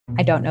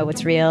I don't know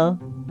what's real.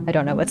 I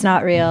don't know what's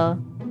not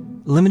real.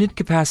 Limited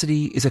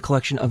Capacity is a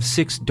collection of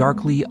 6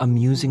 darkly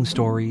amusing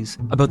stories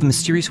about the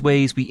mysterious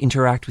ways we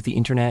interact with the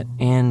internet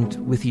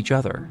and with each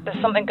other.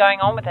 There's something going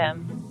on with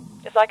him.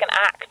 It's like an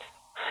act.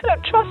 I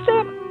don't trust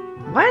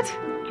him. What?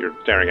 You're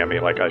staring at me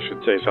like I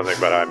should say something,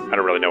 but I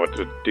don't really know what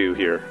to do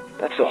here.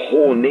 That's the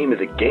whole name of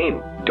the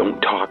game. Don't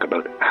talk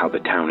about how the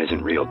town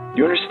isn't real.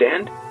 You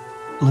understand?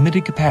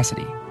 Limited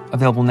Capacity,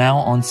 available now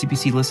on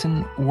CBC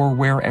Listen or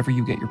wherever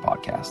you get your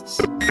podcasts.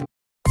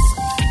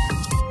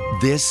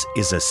 This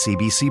is a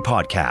CBC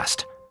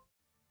podcast.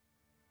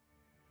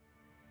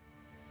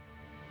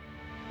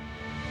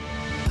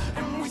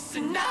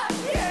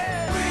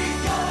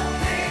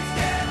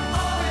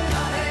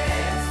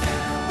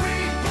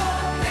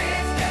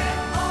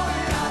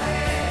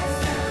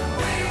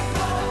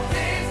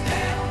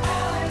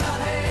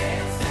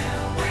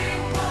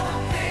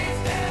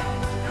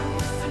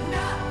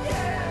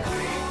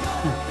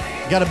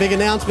 Got a big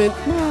announcement.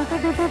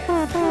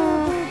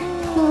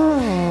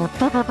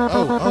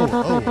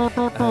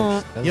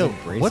 Yo,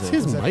 what's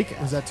his mic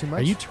at? Was that too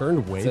much? Are you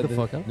turned way the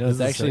fuck up? No, Is it's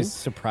it the actually same?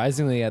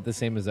 surprisingly at the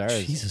same as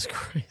ours. Jesus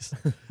Christ.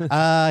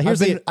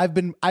 I've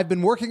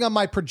been working on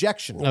my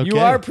projection. Okay. You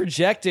are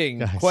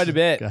projecting quite a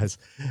bit. Guys.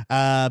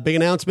 Big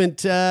announcement.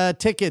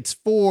 Tickets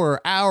for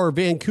our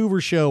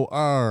Vancouver show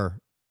are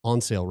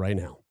on sale right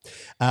now.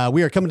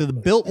 We are coming to the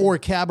Biltmore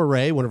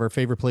Cabaret, one of our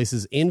favorite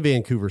places in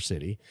Vancouver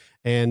City.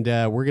 And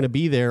we're going to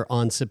be there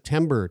on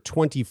September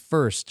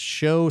 21st.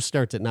 Show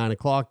starts at 9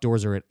 o'clock.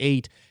 Doors are at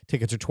 8.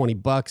 Tickets are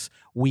 $20.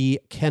 We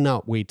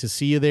cannot wait to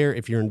see you there.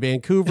 If you're in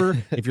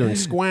Vancouver, if you're in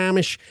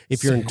Squamish,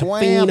 if you're in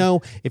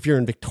Tofino, if you're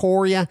in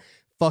Victoria,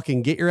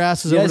 fucking get your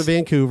asses over to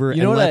Vancouver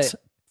and let's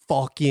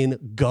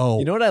fucking go.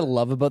 You know what I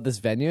love about this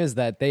venue is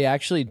that they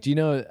actually, do you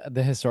know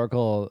the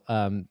historical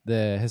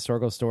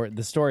story,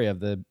 the story of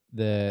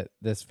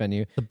this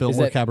venue? The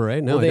Biltmore Cabaret?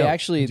 No, well, they I don't.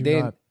 actually,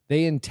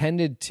 they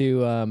intended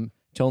to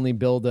only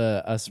build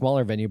a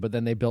smaller venue, but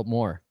then they built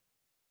more.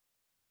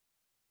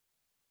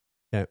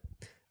 Yeah.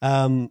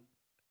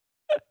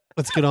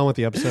 Let's get on with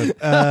the episode.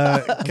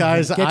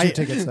 Guys, Get your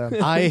tickets, though.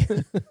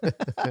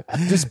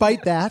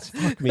 Despite that,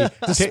 fuck me.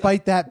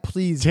 Despite that,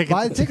 please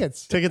buy the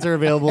tickets. Tickets are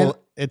available.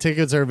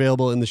 Tickets are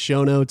available in the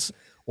show notes,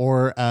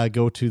 or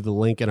go to the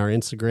link in our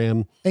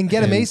Instagram And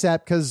get them ASAP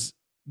because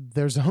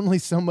there's only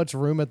so much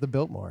room at the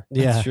Biltmore.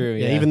 Yeah, That's true.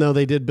 Yeah. Even though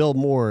they did build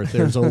more,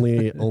 there's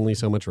only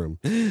so much room.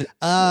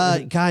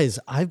 Guys,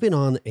 I've been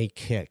on a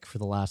kick for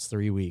the last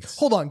 3 weeks.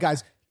 Hold on,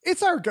 guys.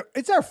 It's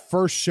our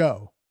first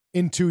show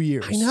in 2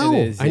 years. I know.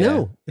 It is, I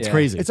know. It's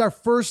crazy. It's our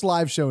first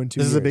live show in 2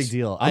 years. This is a big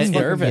deal. I'm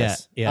fucking-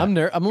 nervous. Yeah. I'm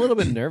a little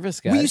bit nervous,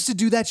 guys. We used to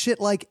do that shit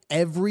like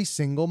every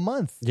single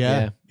month.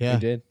 Yeah. we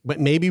did. But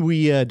maybe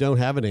we don't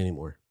have it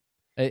anymore.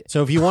 Hey.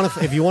 So if you want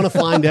to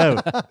find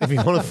out, come.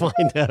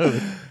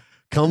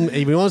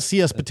 If you want to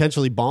see us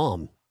potentially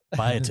bomb,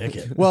 buy a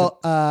ticket. Well,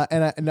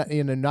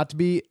 not to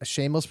be a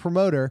shameless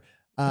promoter,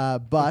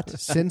 but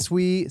since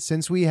we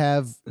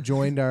have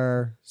joined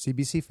our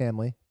CBC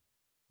family,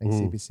 thanks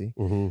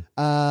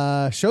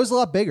CBC, show's a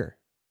lot bigger.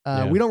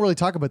 We don't really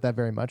talk about that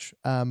very much,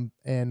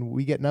 and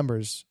we get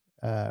numbers.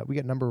 We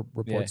get number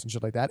reports and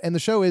shit like that, and the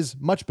show is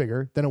much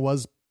bigger than it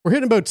was. We're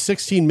hitting about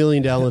 16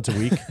 million downloads a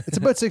week. It's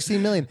about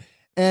 16 million,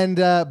 and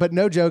but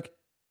no joke,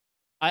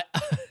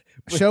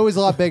 show is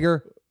a lot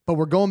bigger. But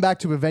we're going back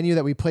to a venue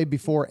that we played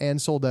before and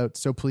sold out.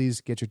 So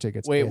please get your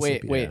tickets. Wait.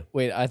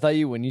 ASAP. I thought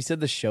when you said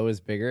the show is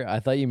bigger,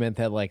 I thought you meant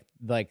that like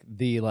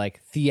the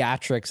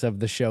theatrics of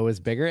the show is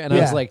bigger. And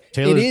I was like,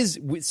 Taylor's-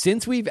 it is,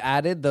 since we've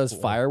added those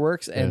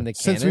fireworks and the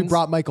Since cannons, we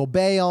brought Michael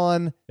Bay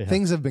on,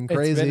 things have been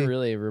crazy. it's been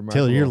really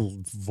remarkable. Taylor, your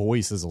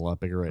voice is a lot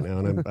bigger right now,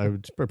 and I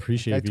would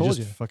appreciate if you told just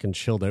you. fucking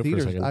chilled out for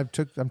a second.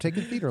 I'm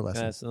taking theater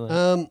lessons. Absolutely.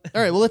 All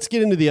right, well, let's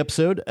get into the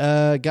episode.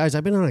 Guys,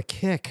 I've been on a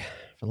kick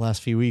for the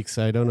last few weeks.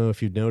 I don't know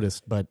if you've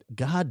noticed, but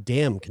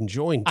goddamn,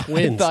 conjoined I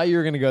twins. thought you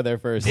were going to go there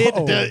first.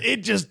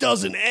 It just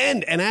doesn't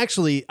end. And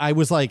actually, I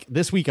was like,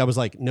 this week, I was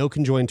like, no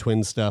conjoined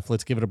twins stuff.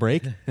 Let's give it a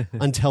break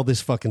until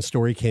this fucking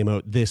story came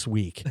out this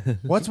week.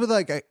 What's with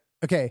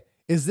okay,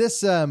 is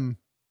this so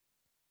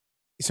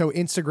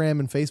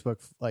Instagram and Facebook,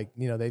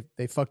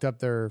 they fucked up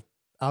their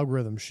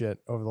algorithm shit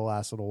over the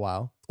last little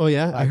while. Oh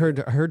yeah, I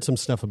heard some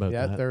stuff about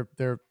that.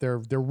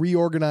 They're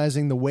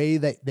reorganizing the way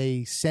that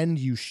they send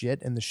you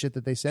shit and the shit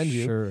that they send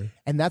you. Sure.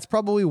 And that's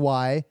probably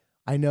why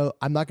I know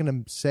I'm not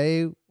going to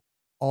say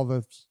all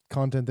the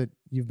content that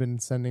you've been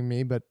sending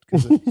me, but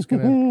because it's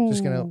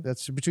gonna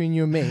that's between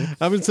you and me.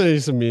 I've been sending you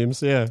some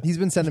memes. Yeah, He's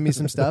been sending me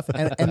some stuff,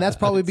 and that's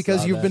probably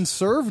because you've been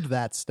served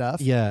that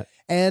stuff. yeah,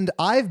 And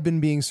I've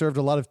been being served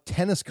a lot of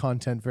tennis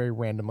content very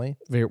randomly,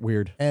 very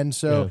weird. and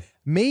so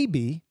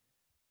maybe.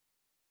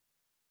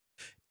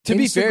 To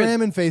be Instagram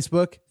fair, and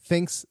Facebook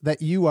thinks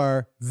that you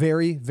are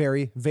very,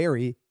 very,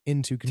 very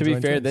into to be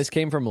conjoined fair, twins. this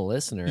came from a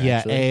listener. Yeah,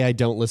 actually. A, I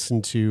don't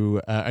listen to,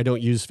 I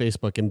don't use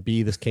Facebook, and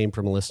B, this came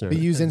from a listener. But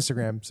you use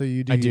Instagram, so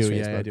you do I use do,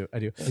 Facebook. yeah, I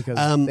do.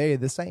 Because they're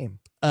the same.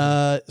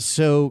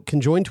 So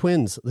conjoined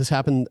twins. This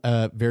happened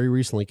very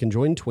recently.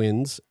 Conjoined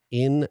twins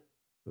in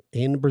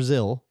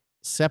Brazil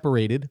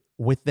separated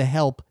with the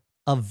help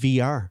of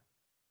VR.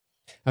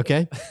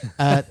 Okay.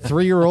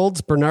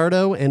 3-year-olds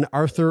Bernardo and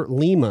Arthur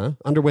Lima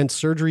underwent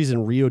surgeries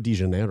in Rio de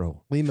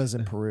Janeiro. Lima's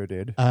in Peru,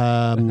 dude.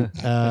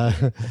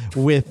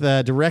 With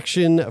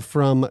direction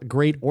from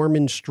Great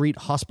Ormond Street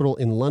Hospital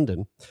in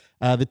London.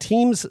 The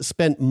teams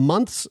spent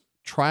months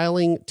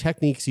trialing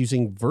techniques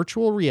using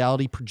virtual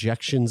reality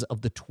projections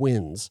of the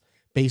twins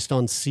based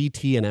on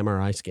CT and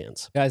MRI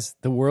scans. Guys,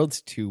 the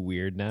world's too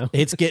weird now.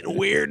 It's getting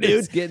weird, dude.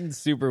 It's getting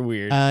super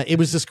weird. It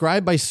was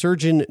described by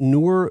surgeon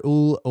Noor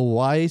ul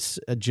Owais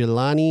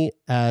Jilani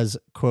as,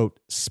 quote,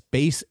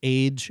 space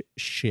age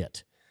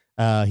shit.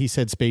 He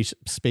said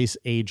space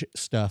age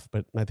stuff,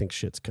 but I think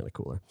shit's kind of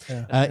cooler.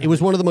 Yeah. It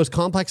was one of the most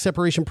complex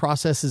separation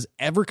processes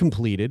ever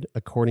completed,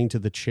 according to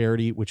the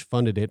charity which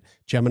funded it,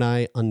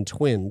 Gemini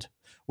Untwinned,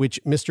 which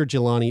Mr.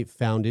 Jilani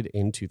founded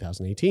in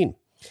 2018.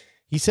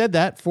 He said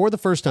that for the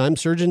first time,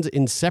 surgeons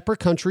in separate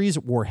countries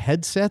wore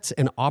headsets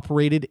and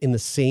operated in the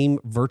same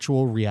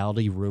virtual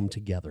reality room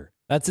together.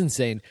 That's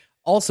insane.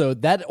 Also,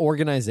 that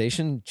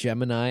organization,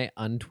 Gemini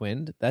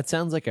Untwinned, that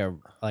sounds like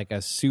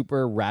a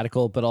super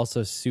radical, but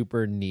also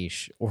super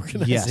niche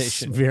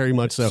organization. Yes, very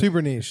much so.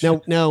 Super niche.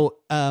 Now,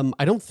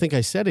 I don't think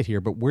I said it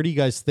here, but where do you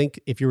guys think,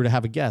 if you were to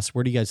have a guess,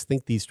 where do you guys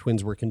think these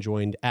twins were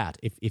conjoined at?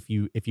 If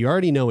you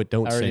already know it,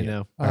 don't I say already it.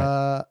 know. All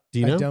right. Do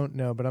you know? I don't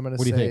know, but I'm going to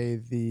What do you say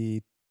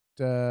the.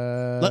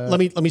 Let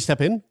me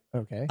step in.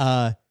 Okay.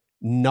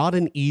 Not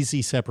an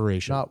easy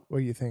separation. Not what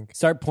do you think?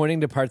 Start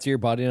pointing to parts of your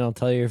body, and I'll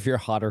tell you if you're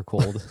hot or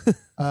cold.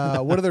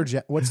 What are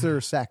their what's their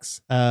sex?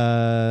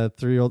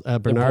 3-year-old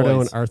Bernardo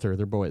boys. and Arthur,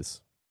 they're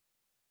boys.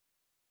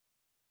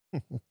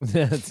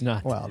 That's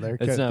not. Well,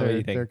 That's not what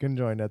you think. they're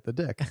conjoined at the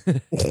dick.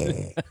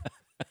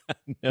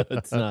 No,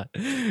 it's not.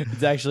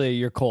 It's actually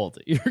you're cold.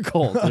 You're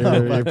cold.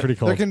 You're pretty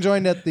cold. They're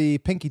conjoined at the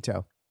pinky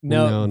toe.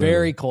 No, No,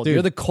 very no. cold. Dude,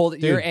 You're the cold.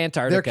 dude, you're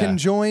Antarctica. They're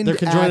conjoined. They're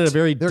conjoined at a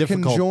very They're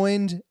difficult-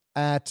 conjoined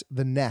at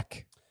the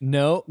neck.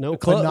 No, No,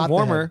 clo- not the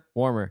warmer, head.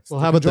 warmer. Well,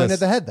 how about Conjoined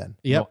this? at the head then.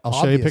 Yep, No,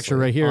 I'll show you a picture obviously.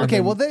 right here.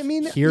 Okay, well, they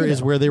mean Here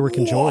is where they were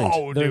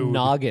conjoined. They're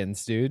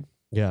noggins, dude.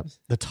 Yeah,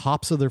 the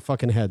tops of their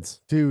fucking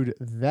heads. dude,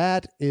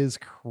 that is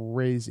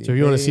crazy. So if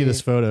you want to see They- this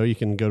photo, you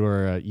can go to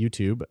our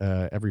YouTube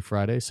every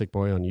Friday, Sick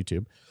Boy on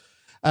YouTube.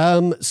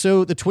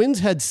 So the twins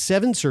had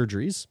 7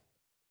 surgeries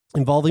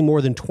involving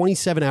more than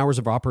 27 hours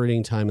of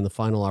operating time in the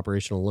final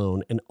operation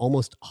alone and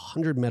almost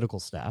 100 medical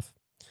staff.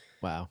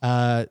 Wow.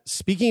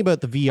 Speaking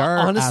about the VR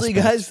Honestly,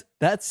 aspect- guys,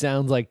 that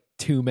sounds like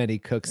too many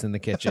cooks in the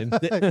kitchen.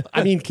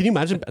 I mean, can you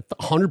imagine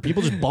 100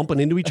 people just bumping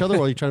into each other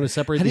while you're trying to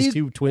separate How do these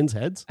you- two twins'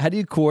 heads? How do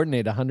you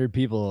coordinate 100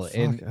 people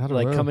in I don't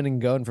like know. coming and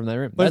going from that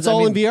room? But it's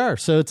all in VR,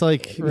 so it's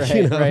like, Right,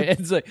 you know. right.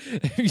 It's like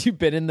have you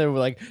been in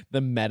the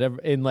the meta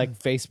in like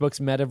Facebook's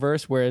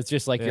metaverse where it's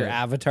just like your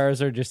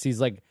avatars are just these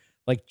like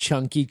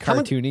chunky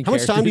cartoony. How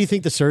much time do you characters?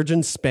 think the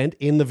surgeons spent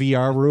in the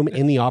VR room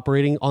on the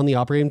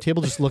operating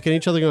table, just looking at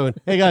each other, going,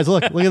 "Hey guys,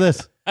 look at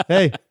this.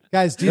 Hey,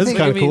 guys, do you this is think?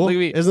 kind Look of at me, cool. look at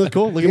me. Isn't it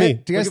cool? Look at me.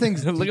 Do you guys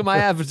think? Look at my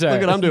avatar.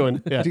 Look what I'm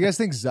doing. Yeah. Do you guys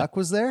think Zuck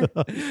was there?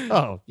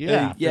 Oh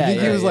yeah. Yeah,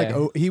 he was like, yeah.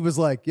 oh, he was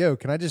like, yo,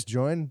 can I just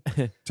join?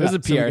 It was a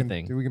PR we can,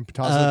 thing. We can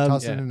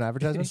toss it in an yeah.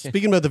 advertisement.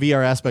 Speaking about the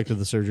VR aspect of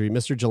the surgery,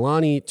 Mr.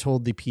 Jelani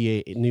told the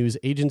PA News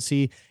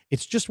Agency,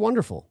 "It's just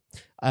wonderful.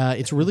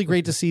 It's really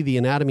great to see the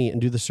anatomy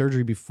and do the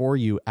surgery before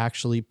you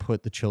actually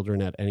put the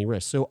children at any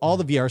risk." So all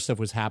the VR stuff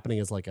was happening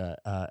as like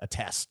a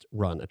test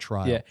run, a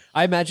trial. Yeah,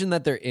 I imagine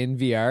that they're in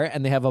VR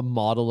and they have a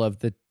model of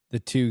the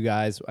two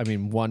guys. I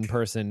mean, one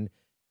person,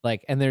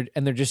 like, and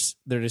they're just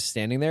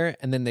standing there,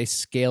 and then they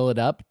scale it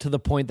up to the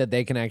point that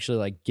they can actually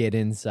like get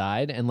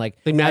inside and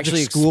like They magic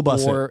actually school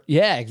bus it. explore.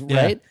 Yeah,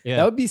 right. yeah.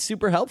 That would be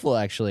super helpful,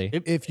 actually.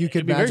 If you could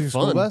it'd be very magic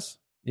school fun. bus,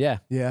 Yeah.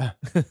 yeah,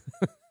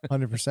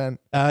 100%.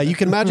 You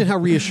can imagine how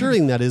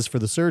reassuring that is for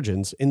the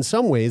surgeons. In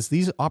some ways,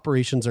 these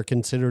operations are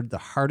considered the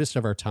hardest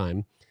of our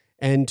time.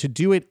 And to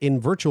do it in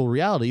virtual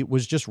reality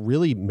was just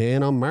really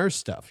man on Mars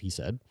stuff, he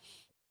said.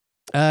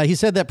 He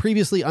said that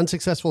previously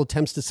unsuccessful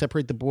attempts to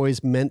separate the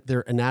boys meant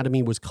their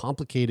anatomy was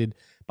complicated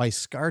by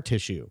scar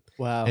tissue.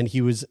 Wow. And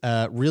he was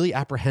really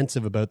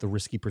apprehensive about the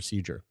risky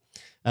procedure.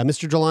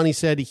 Mr. Jelani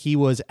said he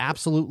was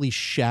absolutely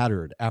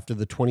shattered after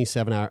the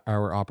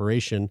 27-hour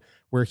operation,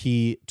 where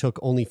he took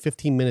only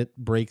 15-minute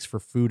breaks for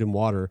food and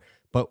water.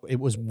 But it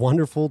was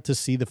wonderful to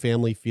see the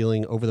family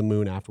feeling over the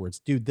moon afterwards.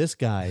 Dude, this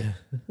guy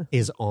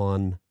is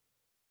on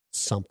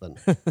something.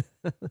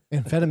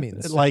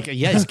 Amphetamines. Like,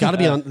 yeah, he's got to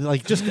be on,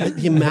 like, just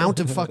the amount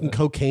of fucking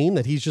cocaine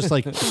that he's just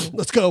like,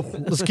 let's go.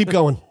 Let's keep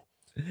going.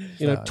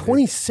 You know, dude.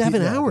 27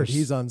 Yeah, dude, hours.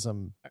 He's on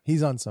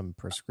some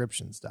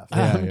prescription stuff.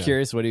 I'm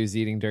curious what he was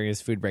eating during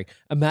his food break.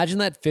 Imagine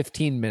that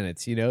 15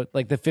 minutes,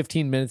 like the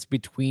 15 minutes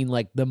between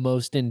like the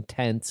most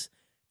intense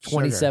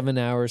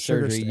 27-hour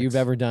Sugar surgery sticks. you've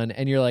ever done.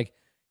 And you're like,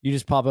 you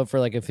just pop up for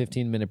like a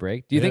 15-minute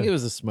break. Do you think Yeah. it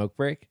was a smoke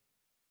break?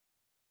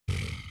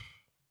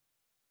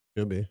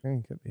 Could be.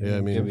 It could be. Yeah,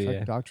 I mean- Could be, Fuck,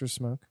 yeah. doctors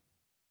smoke.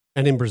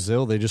 And in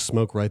Brazil, they just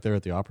smoke right there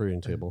at the operating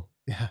table.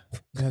 Yeah,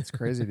 that's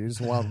crazy, dude. It's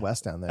Wild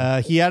West down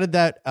there. He added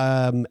that,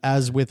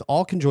 as with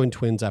all conjoined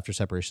twins after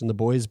separation, the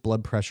boys'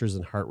 blood pressures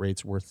and heart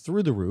rates were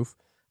through the roof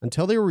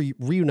until they were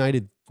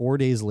reunited 4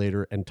 days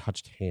later and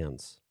touched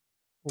hands.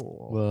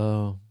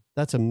 Whoa.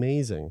 That's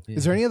amazing.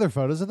 Is there any other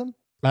photos of them?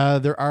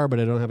 There are, but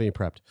I don't have any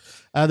prepped.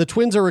 The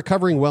twins are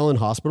recovering well in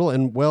hospital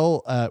and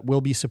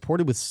will be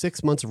supported with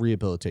 6 months of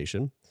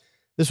rehabilitation.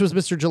 This was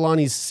Mr.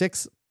 Jelani's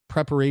sixth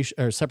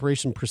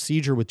separation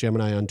procedure with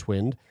Gemini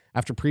Untwinned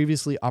after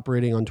previously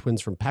operating on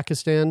twins from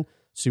Pakistan,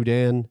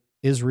 Sudan,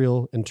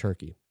 Israel, and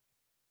Turkey.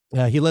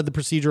 He led the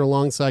procedure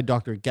alongside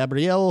Dr.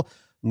 Gabriel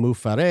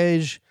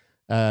Mufarej,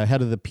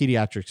 head of the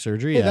pediatric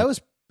surgery. Hey, that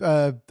was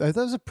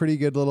a pretty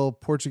good little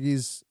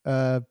Portuguese,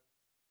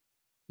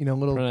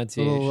 little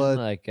pronunciation,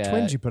 like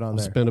twins you put on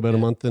there. Spent about a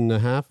month and a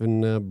half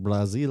in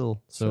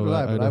Brazil, so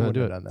I know how to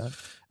do it. On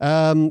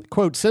that.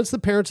 Quote, since the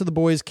parents of the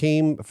boys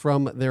came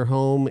from their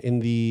home in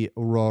the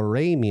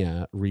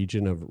Roraima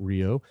region of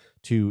Rio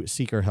to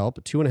seek our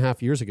help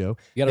 2.5 years ago,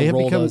 you got to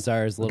roll those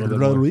R's a little bit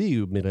more.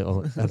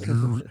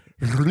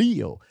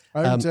 Rio.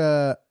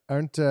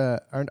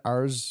 Aren't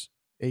ours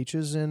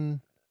H's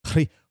in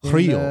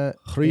Rio.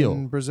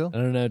 in Brazil? I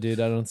don't know, dude.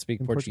 I don't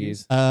speak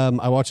Portuguese.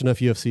 I watch enough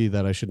UFC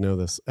that I should know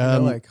this.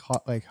 Like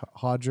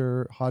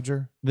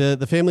Hodger.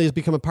 The family has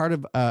become a part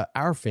of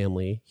our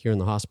family here in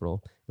the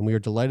hospital, and we are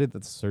delighted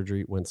that the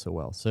surgery went so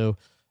well. So,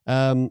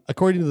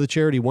 according to the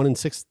charity, 1 in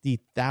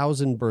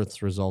 60,000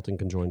 births result in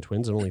conjoined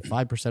twins, and only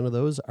 5% of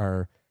those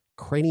are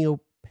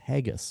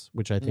craniopagus,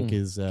 which I think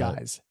is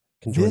guys.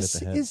 conjoined This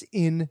at the head. is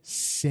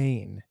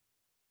insane.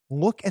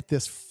 Look at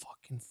this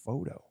fucking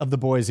photo Of the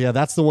boys, yeah,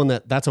 that's the one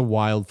that's a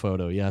wild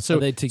photo, yeah. So, Are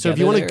they so if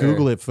you want to together,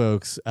 Google it,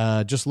 folks,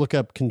 just look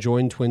up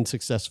conjoined twins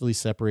successfully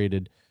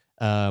separated,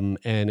 and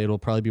it'll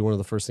probably be one of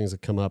the first things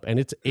that come up. And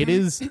it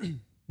is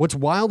what's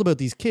wild about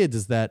these kids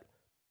is that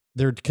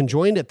they're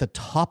conjoined at the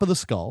top of the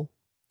skull.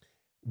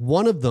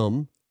 One of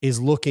them is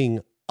looking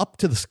up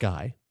to the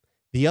sky,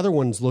 the other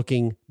one's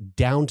looking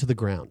down to the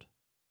ground,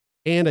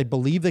 and I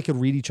believe they could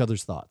read each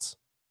other's thoughts.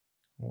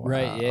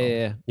 Right?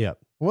 Yeah. Yeah,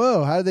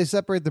 Whoa, how did they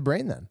separate the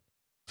brain then?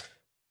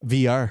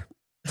 VR.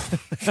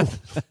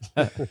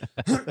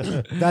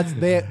 That's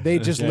they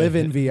just live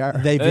in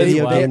VR. They That is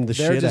video wild. game the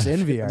They're shit just out.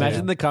 in VR.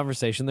 Imagine the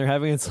conversation they're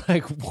having. It's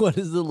like, what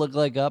does it look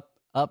like up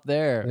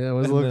there? Yeah,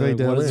 what does it And look then, like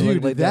down what does it there? look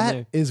Dude, like down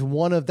that there?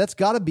 is that's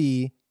got to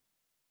be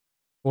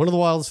One of the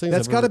wildest things.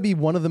 that's I've got to ever- be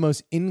one of the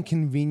most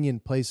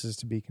inconvenient places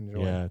to be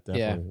conjoined. Yeah,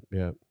 definitely.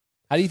 Yeah.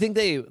 How do you think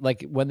they,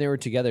 like, when they were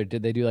together,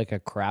 did they do like a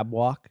crab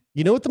walk?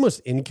 You know what the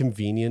most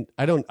inconvenient?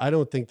 I don't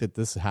think that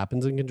this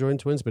happens in conjoined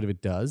twins, but if it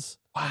does,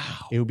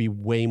 Wow. it would be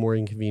way more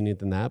inconvenient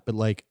than that. But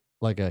like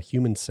a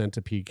human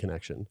centipede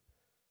connection,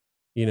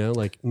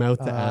 like mouth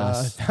to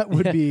ass. That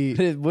would be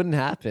But it wouldn't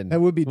happen. that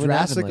would be It wouldn't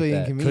happen drastically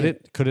like that.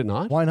 inconvenient. Could it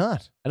not? Why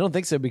not? I don't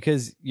think so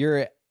because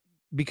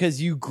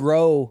you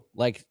grow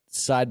like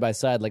side by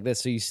side like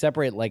this. So you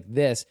separate like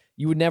this.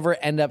 You would never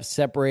end up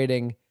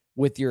separating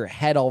with your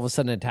head all of a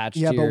sudden attached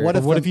Yeah, to but your...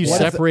 what What if you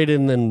separate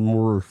and then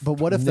morph? But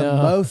what if the No,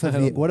 mouth of I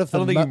the don't- what if I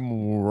the don't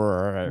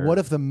think what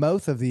if the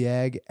mouth of the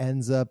egg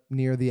ends up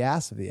near the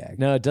ass of the egg?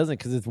 No, it doesn't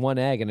because it's one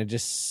egg and it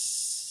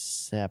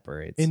just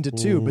separates. Into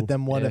two, but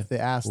then what Yeah. if the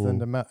ass then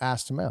to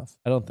ass to mouth?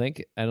 I don't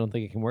think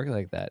it can work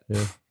like that.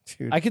 Yeah.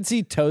 Dude, I could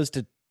see toes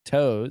to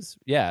toes,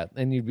 yeah,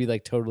 and you'd be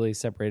like totally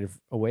separated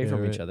away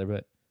from each other,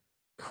 but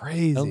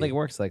crazy. I don't think it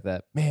works like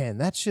that. Man,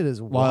 that shit is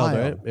Wild, wild.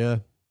 right? Yeah.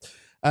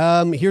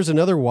 Here's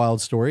another wild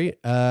story.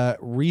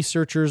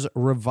 Researchers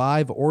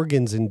revive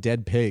organs in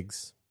dead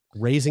pigs,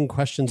 raising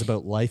questions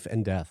about life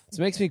and death. This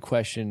makes me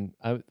question.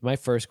 My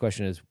first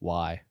question is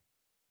why.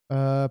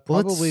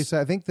 Probably. let's-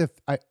 So I think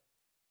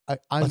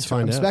I'm Let's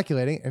find out.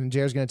 speculating, and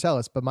Jared's going to tell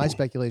us. But my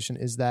speculation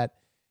is that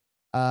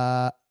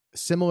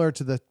similar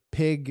to the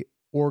pig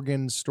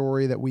organ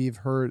stories that we've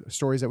heard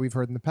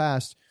in the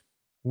past,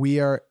 we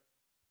are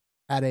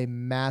at a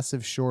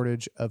massive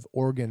shortage of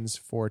organs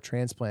for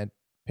transplant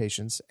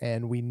patients,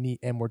 and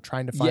we're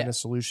trying to find Yeah. a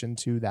solution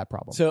to that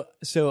problem.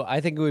 So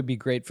I think it would be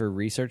great for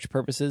research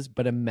purposes,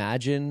 but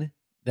imagine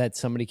that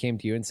somebody came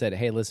to you and said,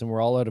 "Hey, listen,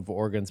 we're all out of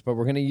organs, but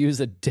we're going to use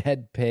a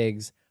dead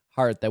pig's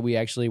heart that we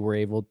actually were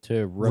able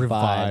to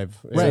revive.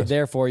 So Right.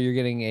 therefore, you're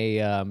getting a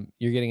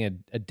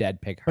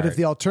dead pig heart. But if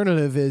the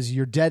alternative is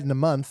you're dead in a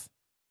month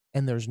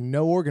and there's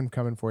no organ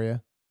coming for you,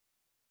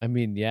 I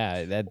mean, yeah,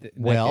 in that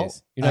Well,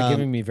 case, you're not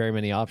giving me very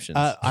many options.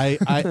 I'm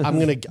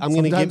gonna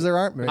sometimes there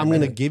aren't. I'm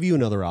gonna give you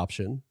another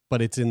option,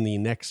 but it's in the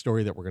next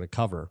story that we're gonna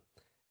cover,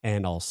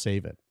 and I'll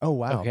save it. Oh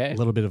wow! Okay. A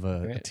little bit of a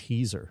Great.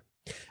 teaser.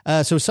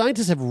 So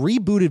scientists have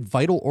rebooted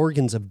vital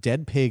organs of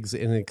dead pigs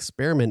in an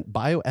experiment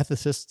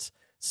bioethicists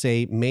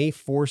say may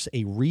force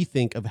a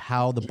rethink of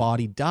how the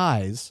body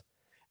dies,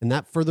 and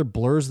that further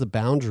blurs the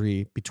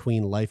boundary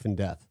between life and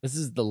death. This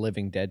is the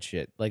living dead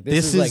shit. Like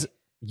This is like,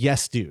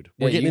 yes, dude.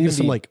 Yeah, We're you getting can into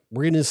some be-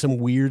 we're getting into some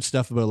weird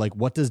stuff about like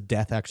what does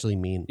death actually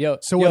mean? yo.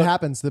 So what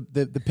happens?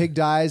 The pig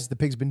dies. The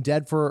pig's been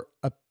dead for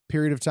a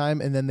period of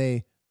time, and then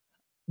they.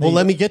 Well,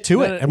 let me get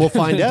to it, and we'll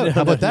find out.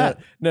 How about that?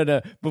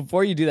 No.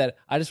 Before you do that,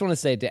 I just want to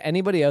say to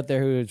anybody out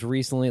there who has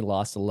recently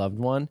lost a loved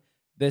one,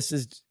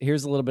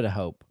 here's a little bit of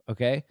hope.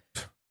 Okay,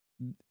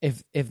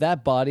 if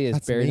that body is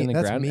That's buried mean. in the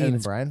That's ground mean, and,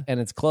 it's, Brian. and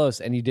it's close,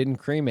 and you didn't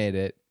cremate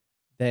it,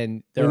 then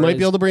We there might be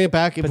is able to bring it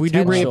back. If we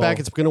do bring it back,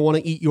 potential. it's going to want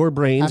to eat your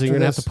brains, After and you're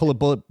going to have this- to pull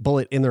a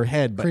bullet in their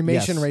head. But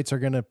Cremation yes. rates are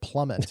going to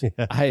plummet.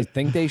 I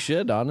think they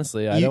should.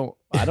 Honestly, I don't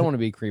want to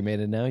be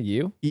cremated now.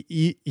 You?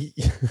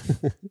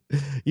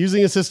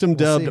 Using a system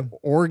dubbed see.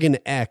 Organ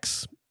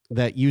X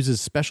that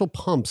uses special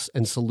pumps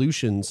and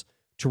solutions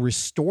to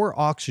restore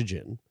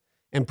oxygen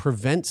and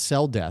prevent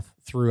cell death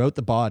throughout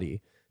the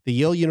body, the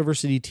Yale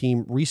University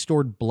team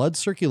restored blood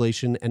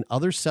circulation and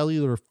other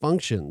cellular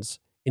functions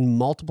in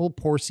multiple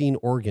porcine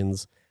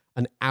organs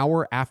an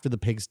hour after the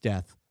pig's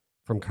death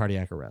from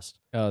cardiac arrest.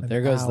 Oh,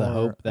 there goes the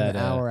hope that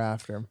an hour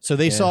after. So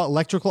they saw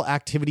electrical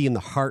activity in the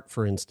heart,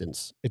 for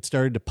instance. It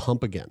started to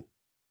pump again.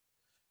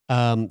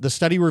 The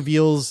study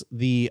reveals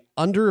the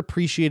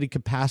underappreciated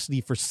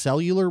capacity for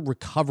cellular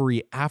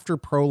recovery after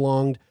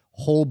prolonged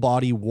whole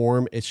body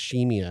warm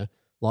ischemia,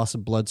 loss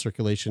of blood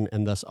circulation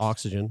and thus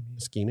oxygen,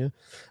 ischemia,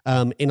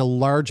 in a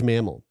large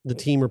mammal. The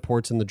team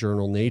reports in the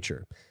journal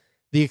Nature.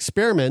 The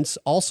experiments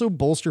also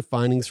bolster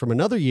findings from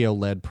another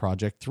Yale-led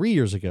project 3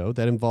 years ago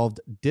that involved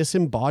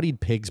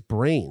disembodied pigs'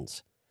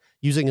 brains.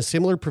 Using a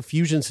similar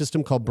perfusion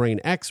system called Brain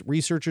X,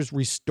 researchers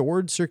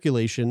restored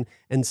circulation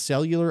and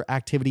cellular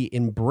activity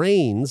in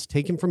brains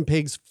taken from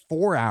pigs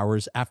 4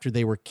 hours after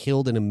they were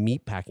killed in a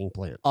meatpacking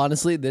plant.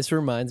 Honestly, this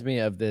reminds me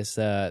of this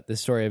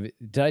story of.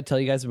 Did I tell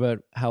you guys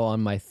about how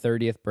on my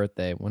 30th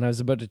birthday, when I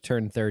was about to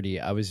turn 30,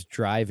 I was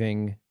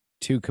driving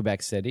to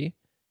Quebec City,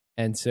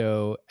 and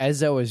so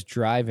as I was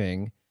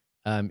driving,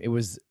 it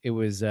was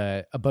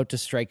about to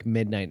strike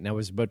midnight, and I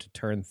was about to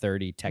turn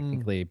 30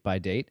 technically by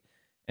date.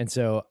 And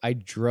so I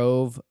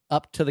drove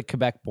up to the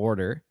Quebec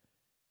border,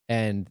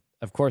 and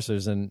of course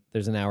there's an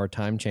hour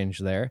time change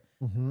there.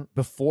 Mm-hmm.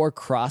 Before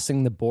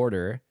crossing the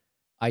border,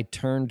 I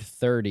turned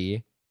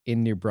 30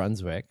 in New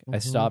Brunswick. I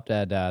stopped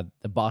at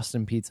the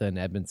Boston Pizza in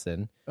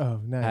Edmonton. Oh,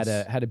 nice.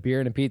 Had a beer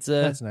and a pizza.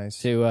 That's nice.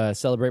 To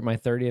celebrate my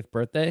 30th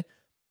birthday.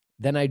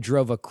 Then I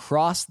drove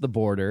across the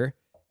border,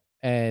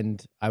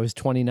 and I was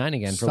 29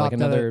 again for like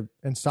another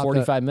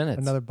 45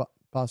 minutes. Another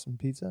Boston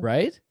Pizza,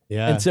 right?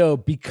 Yeah. And so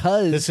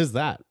because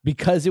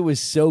it was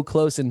so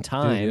close in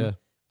time, Dude, yeah.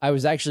 I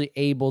was actually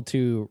able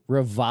to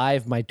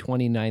revive my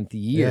 29th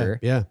year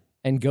Yeah.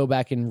 and go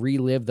back and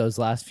relive those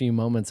last few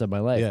moments of my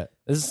life. Yeah.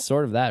 This is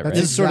sort of that, right?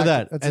 This is sort of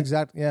that. That's And-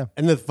 exact. Yeah.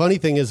 And the funny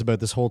thing is about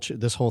this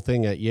whole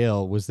thing at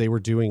Yale was they were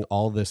doing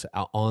all this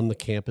out on the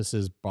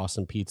campus's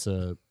Boston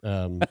Pizza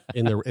in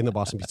the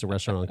Boston Pizza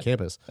restaurant on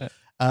campus.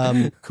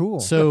 Cool.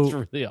 So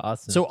That's really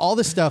awesome. So all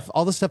the stuff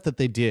that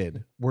they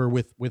did were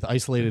with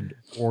isolated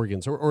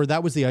organs, or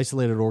that was the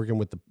isolated organ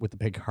with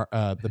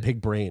the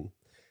pig brain.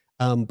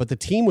 But the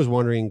team was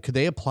wondering, could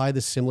they apply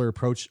this similar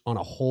approach on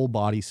a whole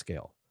body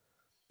scale?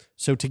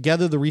 So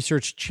together, the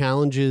research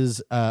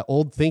challenges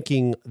old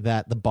thinking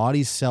that the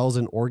body's cells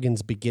and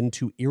organs begin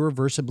to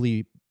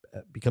irreversibly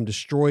become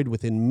destroyed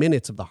within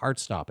minutes of the heart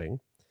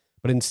stopping,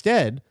 but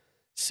instead,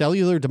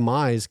 cellular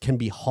demise can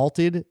be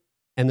halted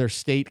and their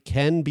state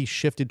can be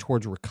shifted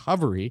towards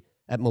recovery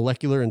at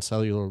molecular and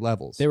cellular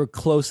levels. they were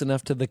close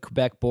enough to the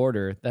Quebec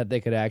border that they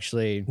could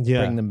actually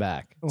bring them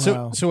back.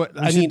 Wow. So We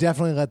I should mean,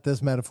 definitely let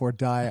this metaphor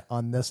die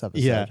on this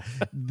episode. yeah,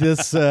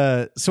 this.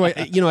 So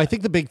I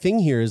think the big thing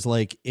here is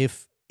like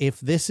if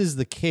this is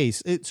the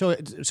case, so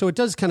it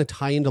does kind of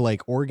tie into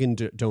like organ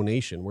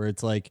donation, where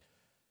it's like,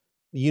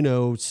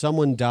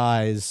 someone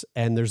dies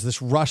and there's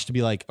this rush to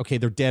be like, okay,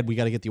 they're dead. We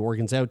got to get the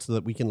organs out so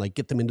that we can like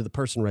get them into the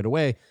person right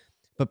away.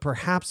 But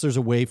perhaps there's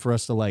a way for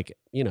us to like,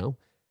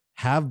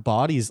 have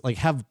bodies, like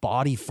have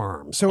body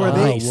farms. So are on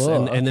they- ice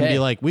Whoa, and then okay. be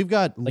like, we've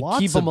got Like, lots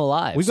keep of, them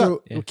alive. We've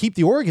got So- keep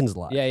the organs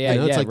alive. Yeah, yeah,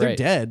 It's yeah, like they're right.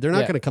 dead. They're not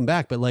Yeah. going to come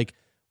back. But like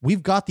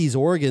we've got these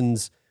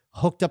organs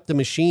hooked up to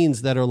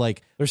machines that are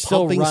like They're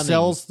still pumping running.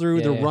 cells through.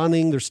 Yeah, they're yeah.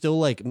 running. They're still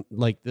like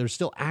they're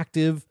still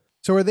active.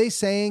 So are they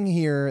saying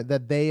here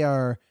that they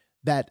are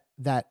that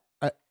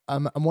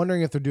I'm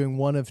wondering if they're doing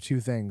one of two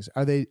things.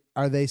 Are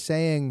they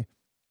saying,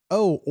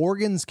 oh,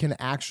 organs can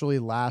actually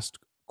last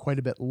quite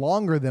a bit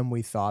longer than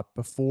we thought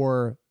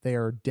before they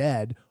are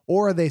dead?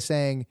 Or are they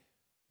saying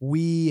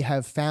we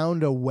have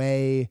found a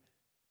way,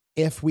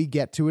 if we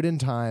get to it in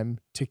time,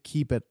 to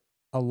keep it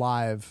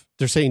alive?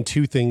 They're saying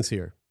two things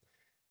here.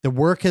 The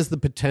work has the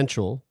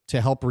potential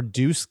to help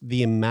reduce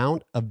the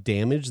amount of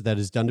damage that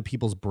is done to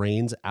people's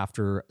brains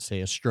after,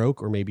 say, a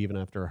stroke or maybe even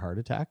after a heart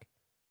attack.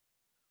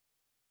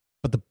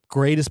 But the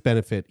greatest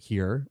benefit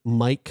here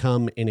might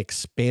come in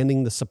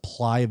expanding the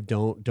supply of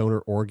donor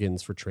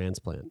organs for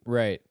transplant.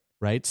 Right.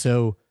 Right.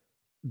 So,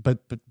 but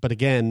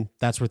again,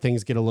 that's where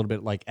things get a little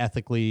bit like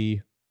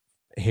ethically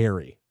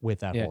hairy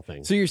with that whole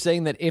thing. So you're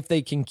saying that if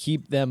they can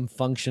keep them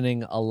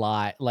functioning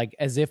alive, like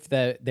as if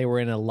they were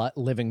in a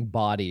living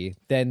body,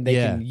 then they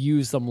can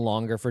use them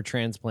longer for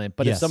transplant.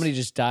 But if Yes. somebody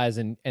just dies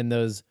and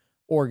those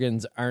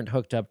organs aren't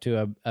hooked up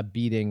to a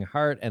beating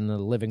heart and the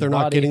living They're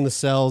body, not getting the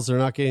cells. They're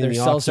not getting their the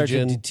cells start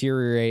oxygen. to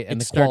deteriorate and It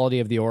the start- quality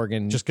of the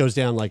organ just goes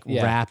down like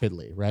Yeah.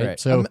 rapidly. Right. Right.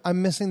 So,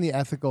 I'm missing the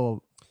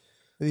ethical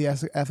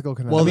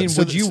connection. well, I mean,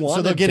 so, would you so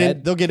want they'll them get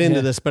dead? they'll get into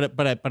Yeah. this, but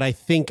I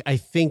think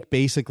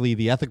basically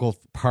the ethical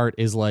part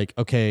is like,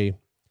 okay,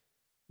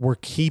 we're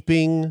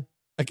keeping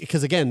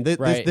because again,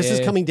 Right, this is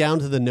yeah. coming down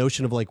to the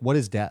notion of like, what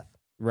is death?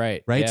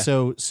 Right. Right.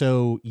 Yeah.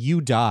 So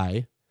you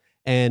die,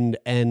 and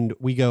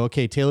we go,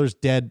 okay, Taylor's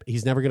dead.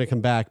 He's never going to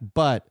come back,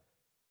 but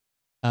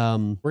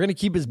we're gonna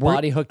keep his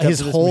body hooked up. his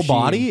to this whole machine.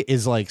 body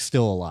is like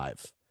still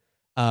alive.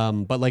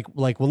 But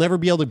like we'll never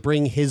be able to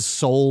bring his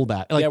soul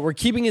back. Like, yeah, we're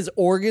keeping his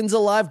organs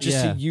alive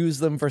just Yeah. to use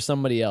them for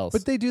somebody else.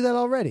 But they do that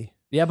already.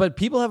 yeah, but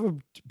people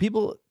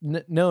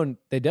no,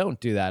 they don't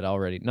do that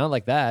already. Not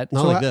like that.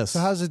 not So like how- this. So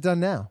how's it done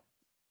now?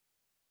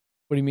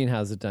 What do you mean?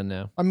 How's it done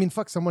now? I mean,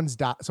 fuck, someone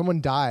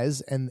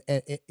dies, and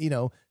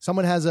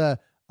someone has a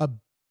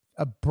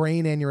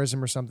brain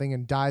aneurysm or something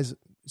and dies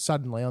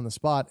suddenly on the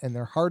spot, and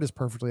their heart is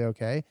perfectly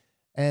okay,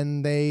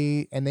 and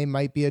they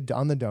might be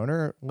on the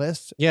donor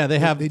list. Yeah, they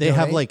have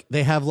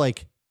donate.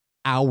 like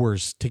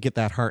hours to get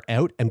that heart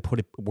out and put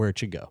it where it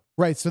should go.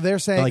 Right. So they're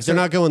saying Like they're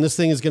not going, this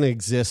thing is going to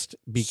exist.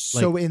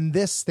 So in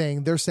this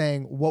thing, they're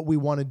saying what we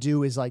want to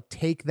do is like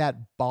take that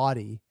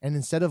body, and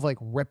instead of like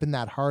ripping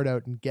that heart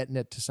out and getting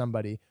it to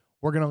somebody,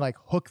 we're going to like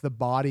hook the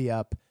body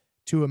up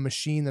to a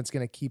machine that's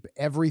going to keep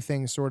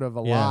everything sort of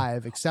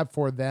alive except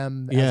for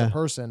them as a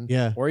person.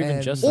 Yeah. Or even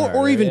And- just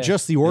Or even yeah.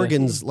 just the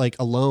organs like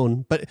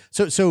alone. But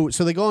so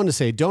they go on to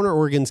say donor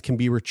organs can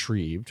be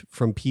retrieved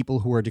from people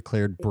who are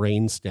declared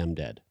brain stem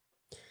dead.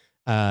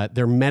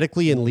 They're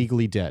medically and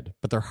legally dead,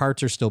 but their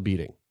hearts are still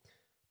beating.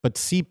 But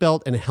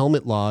seatbelt and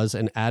helmet laws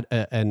and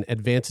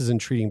advances in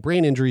treating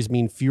brain injuries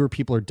mean fewer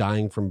people are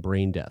dying from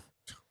brain death.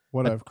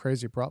 What a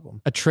crazy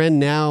problem. A trend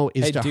now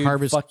is Hey, to dude,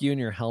 harvest. fuck you and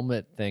your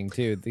helmet thing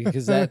too,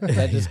 because that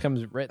just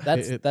comes right.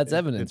 That's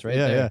evidence right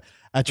yeah, there. yeah.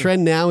 A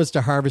trend now is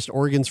to harvest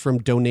organs from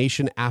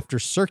donation after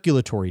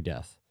circulatory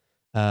death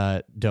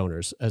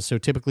donors. So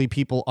typically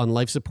people on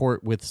life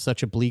support with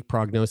such a bleak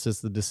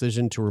prognosis, the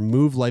decision to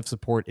remove life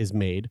support is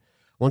made.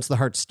 Once the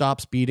heart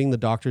stops beating, the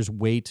doctors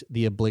wait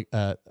the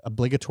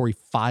obligatory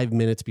 5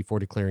 minutes before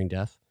declaring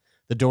death.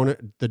 The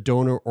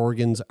donor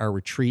organs are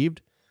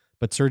retrieved,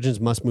 but surgeons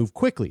must move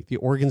quickly. The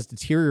organs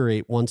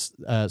deteriorate once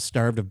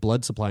starved of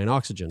blood supply and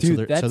oxygen.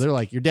 Dude, so they're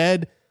like, you're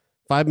dead.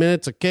 5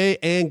 minutes, okay,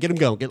 and get them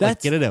going. Get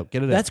it out.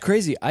 That's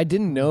crazy. I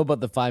didn't know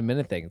about the 5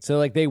 minute thing. So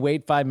like they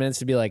wait 5 minutes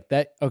to be like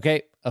that.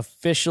 Okay,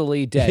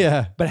 officially dead.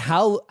 Yeah. But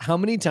how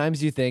many times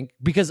do you think?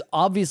 Because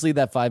obviously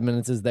that 5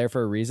 minutes is there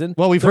for a reason.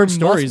 Well, we've There heard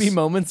stories. Must be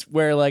moments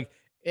where like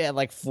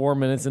 4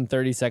 minutes and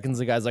 30 seconds,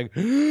 the guy's like,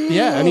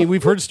 Yeah, I mean,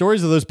 we've heard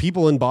stories of those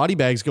people in body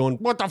bags going,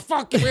 "What the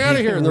fuck? Get me out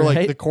of here!" And they're like,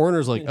 Right? the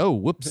coroner's like, "Oh,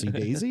 whoopsie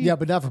daisy." Yeah,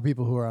 but not for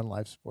people who are on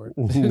life support.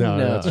 no, no.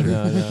 that's true.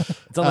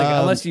 It's not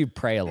like unless you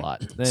pray a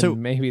lot, then so-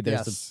 maybe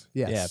there's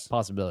Yes.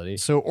 possibility.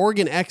 So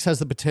Organ X has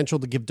the potential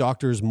to give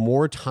doctors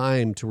more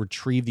time to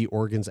retrieve the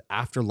organs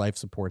after life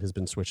support has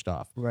been switched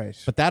off. Right.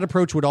 But that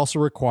approach would also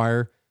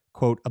require,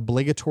 quote,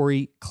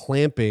 obligatory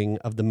clamping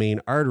of the main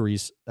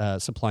arteries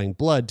supplying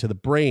blood to the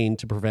brain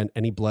to prevent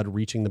any blood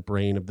reaching the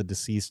brain of the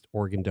deceased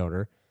organ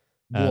donor.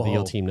 The Whoa.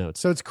 Yale team notes.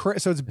 So it's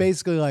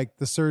basically like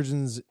the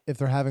surgeons, if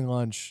they're having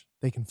lunch,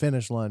 they can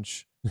finish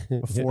lunch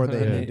before they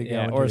need to go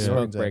and or a do smoke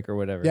organs. break or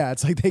whatever. Yeah,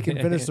 it's like they can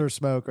finish their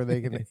smoke or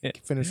they can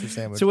finish their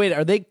sandwich. So wait,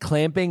 are they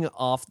clamping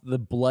off the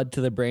blood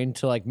to the brain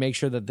to like make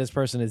sure that this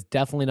person is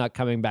definitely not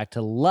coming back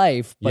to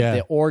life, but Yeah.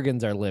 the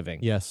organs are living?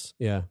 Yes,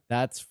 yeah.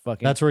 That's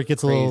fucking. That's where it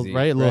gets crazy.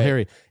 a little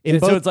hairy.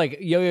 And so it's like,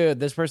 yo,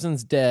 this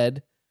person's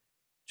dead.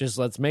 Just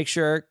let's make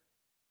sure,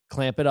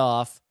 clamp it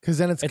off. Because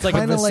then it's It's like a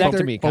kind of like they're,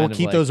 vasectomy. But we'll kind of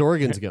keep like- those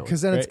organs going.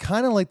 because then it's Right.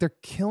 kind of like they're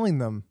killing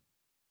them.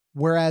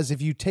 Whereas if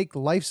you take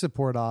life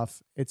support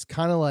off, it's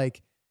kind of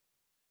like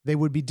they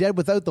would be dead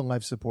without the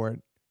life support.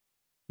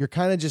 You're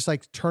kind of just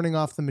like turning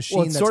off the machine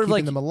Well, it's that's sort of keeping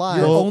like them alive.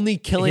 you're Well, only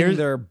killing here's-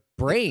 their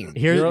brain.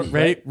 Here,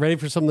 You're- ready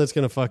for something that's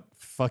gonna fuck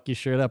you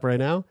straight up right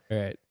now.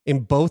 Right.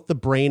 In both the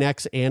Brain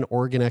X and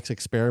Organ X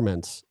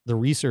experiments, the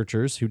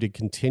researchers who did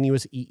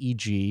continuous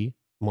EEG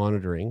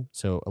monitoring,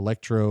 so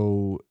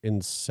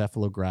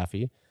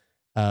electroencephalography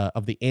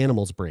of the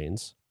animals'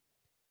 brains,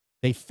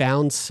 they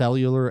found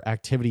cellular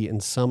activity in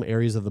some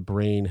areas of the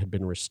brain had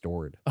been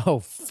restored. Oh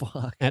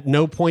fuck. At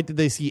no point did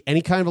they see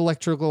any kind of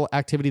electrical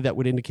activity that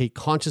would indicate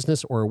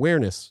consciousness or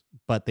awareness,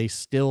 but they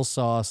still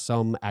saw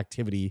some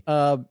activity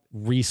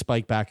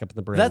re-spike back up in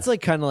the brain. That's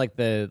like kind of like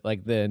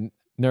the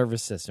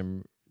nervous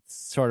system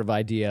sort of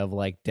idea of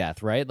like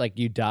death, right? Like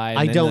you die. And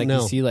I then, don't like,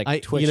 know. You see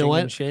like twitching you know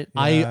what? and shit.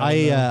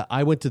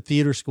 I went to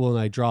theater school and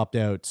I dropped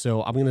out,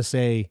 so I'm gonna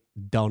say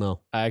don't know.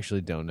 I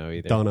actually don't know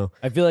either. Don't know.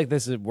 I feel like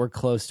we're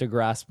close to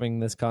grasping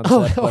this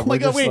concept. Oh but my we're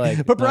god! just, Wait, like,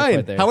 but not quite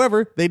Brian. there.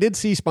 However, they did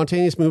see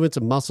spontaneous movements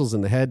of muscles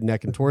in the head,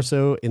 neck, and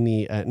torso in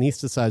the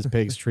anesthetized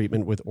pigs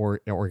treatment with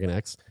Organ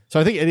X.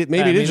 So I think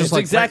maybe I it mean, is just it's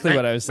like exactly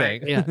what I was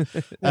saying. Yeah.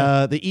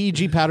 The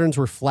EEG patterns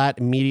were flat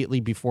immediately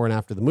before and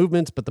after the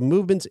movements, but the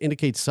movements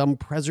indicate some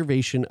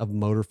preservation of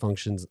motor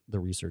functions, the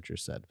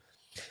researchers said.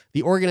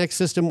 The Organ X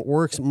system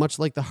works much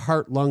like the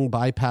heart-lung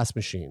bypass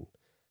machine.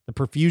 The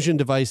perfusion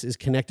device is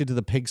connected to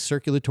the pig's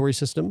circulatory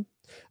system.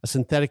 A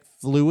synthetic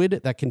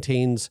fluid that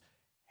contains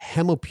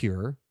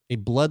Hemopure, a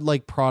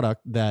blood-like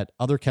product that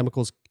other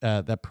chemicals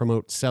that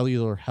promote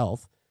cellular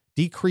health,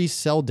 decrease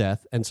cell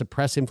death, and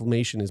suppress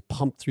inflammation, is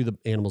pumped through the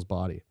animal's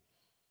body.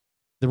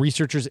 The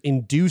researchers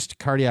induced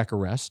cardiac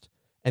arrest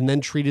and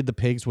then treated the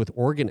pigs with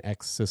Organ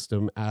X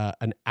system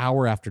an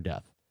hour after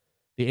death.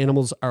 The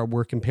animals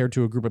were compared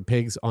to a group of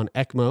pigs on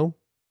ECMO,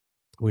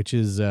 which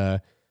is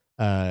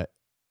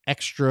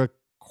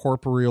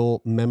extracorporeal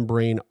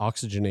membrane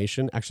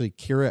oxygenation. Actually,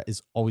 Kira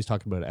is always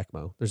talking about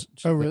ECMO.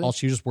 Really?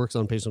 She just works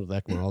on patients with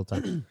ECMO all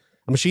the time.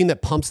 A machine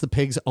that pumps the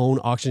pig's own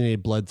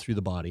oxygenated blood through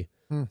the body.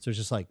 So it's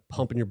just like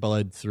pumping your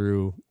blood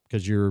through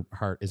because your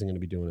heart isn't going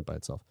to be doing it by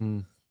itself.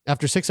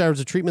 After 6 hours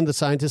of treatment, the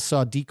scientists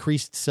saw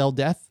decreased cell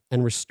death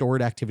and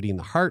restored activity in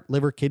the heart,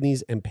 liver,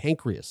 kidneys, and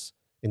pancreas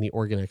in the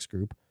Organ X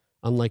group.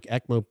 Unlike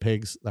ECMO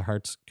pigs, the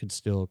hearts could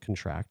still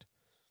contract.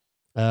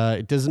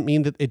 It doesn't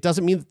mean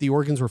that the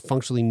organs were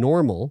functionally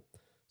normal,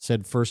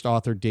 said first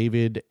author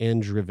David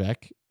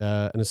Andrivek,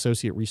 an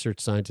associate research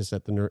scientist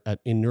in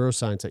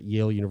neuroscience at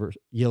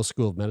Yale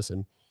School of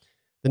Medicine.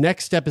 The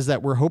next step is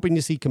that we're hoping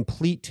to see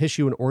complete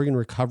tissue and organ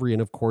recovery,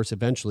 and of course,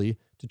 eventually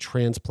to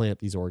transplant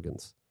these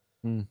organs.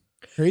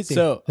 Crazy.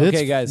 So,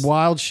 okay, guys.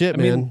 Wild shit,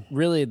 man. I mean,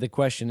 really, the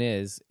question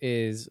is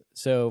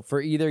so for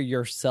either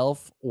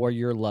yourself or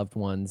your loved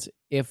ones,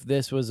 if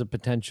this was a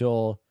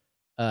potential,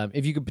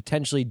 if you could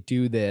potentially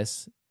do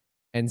this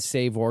and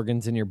save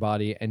organs in your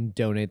body and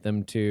donate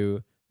them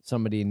to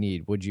somebody in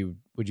need, would you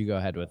go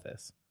ahead with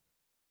this?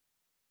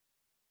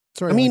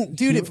 Sorry, I mean,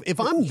 dude, if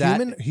I'm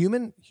that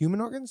human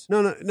organs?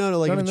 No,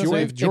 like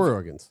if your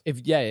organs.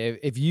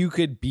 If you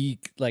could be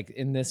like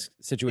in this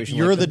situation,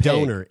 You're like the pig,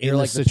 donor in you're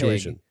this like the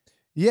situation. pig.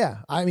 Yeah,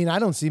 I mean, I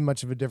don't see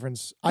much of a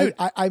difference.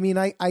 I mean,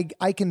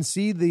 I can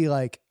see the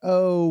like,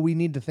 oh, we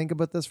need to think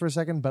about this for a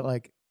second, but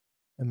like,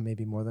 and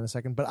maybe more than a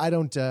second. But I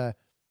don't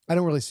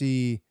really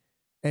see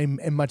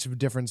much of a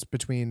difference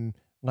between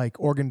like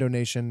organ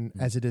donation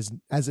as it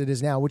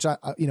is now. Which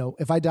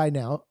if I die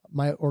now,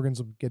 my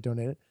organs will get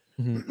donated.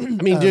 I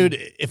mean, dude,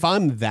 if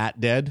I'm that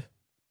dead,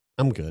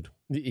 I'm good.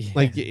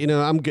 Like,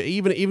 I'm good.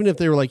 Even if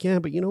they were like, yeah,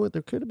 but you know what?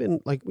 There could have been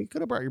like, we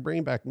could have brought your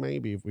brain back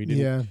maybe if we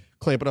didn't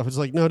clamp it off. It's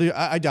like, no, dude,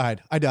 I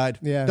died.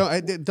 Yeah.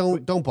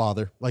 Don't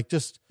bother. Like,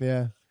 just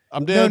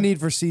I'm dead. No need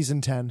for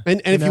season 10.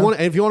 And if you want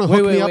to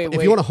hook me up,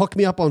 if you want to hook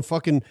me up on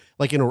fucking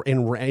like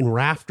in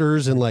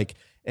rafters and like.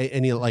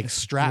 And you like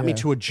strap me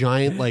to a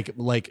giant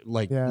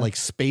like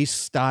space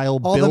style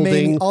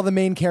building. All the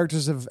main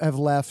characters have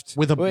left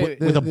with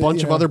a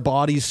bunch of other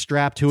bodies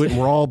strapped to it, and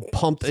we're all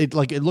pumped. It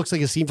looks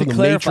like a scene from the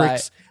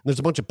Matrix. And there's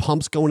a bunch of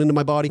pumps going into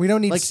my body. We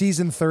don't need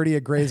season 30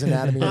 of Grey's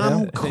Anatomy.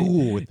 I'm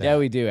cool with that. Yeah,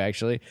 we do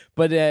actually.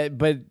 But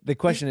the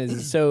question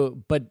is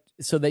so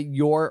that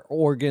your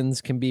organs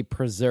can be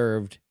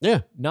preserved.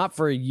 Yeah, not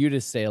for you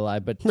to stay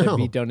alive, but to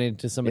be donated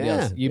to somebody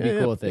else. You'd be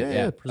cool with it.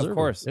 Yeah, of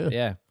course.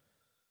 Yeah.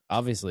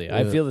 Obviously,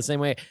 I feel the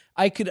same way.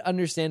 I could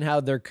understand how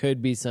there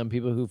could be some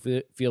people who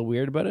feel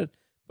weird about it,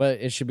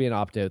 but it should be an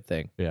opt-out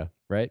thing. Yeah.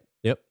 Right?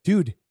 Yep.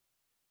 Dude,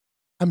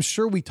 I'm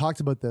sure we talked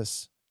about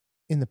this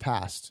in the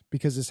past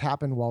because this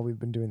happened while we've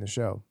been doing the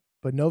show.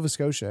 But Nova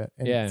Scotia,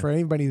 and for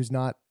anybody who's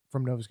not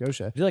from Nova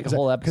Scotia, I feel like a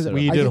whole episode.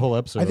 We did a whole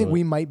episode. I think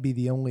we might be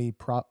the only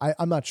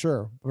I'm not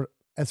sure, but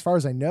as far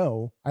as I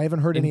know, I haven't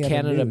heard any in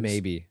Canada. Other news.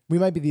 Maybe we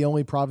might be the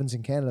only province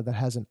in Canada that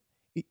hasn't.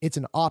 It's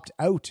an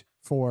opt-out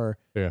for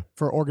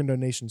organ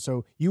donation.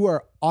 So you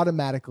are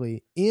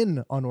automatically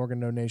in on organ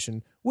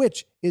donation,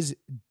 which is,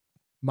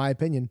 my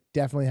opinion,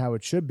 definitely how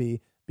it should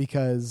be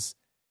because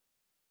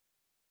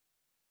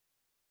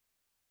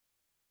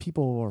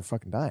people are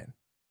fucking dying.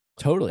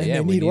 Totally.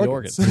 And we need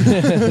organs.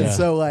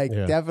 So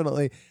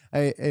definitely,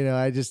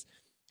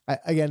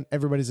 again,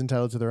 everybody's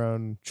entitled to their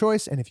own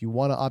choice. And if you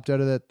want to opt out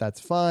of it, that's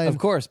fine. Of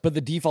course. But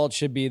the default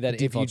should be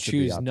that if you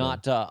choose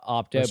not to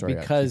opt out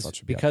because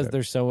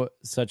there's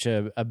such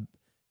a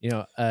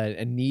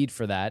need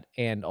for that.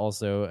 And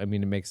also, I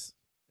mean, it makes,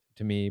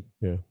 to me,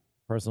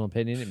 personal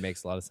opinion, it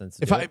makes a lot of sense.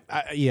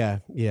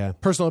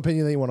 Personal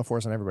opinion that you want to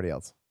force on everybody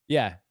else.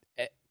 Yeah.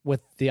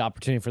 With the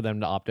opportunity for them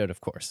to opt out, of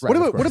course. Right,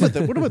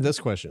 what about this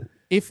question?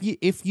 If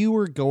you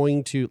were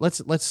going to let's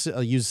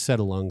use a set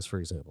of lungs for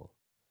example,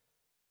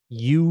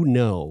 you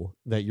know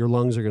that your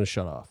lungs are going to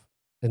shut off,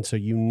 and so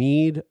you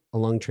need a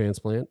lung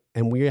transplant,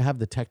 and we have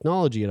the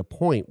technology at a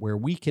point where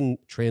we can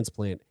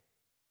transplant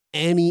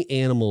any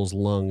animal's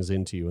lungs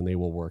into you, and they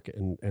will work.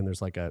 And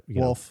there's like a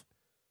wolf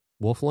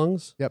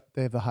lungs. Yep,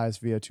 they have the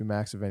highest VO2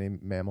 max of any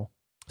mammal.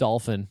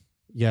 Dolphin.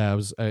 Yeah,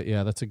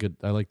 that's a good.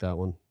 I like that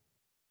one.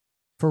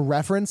 For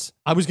reference,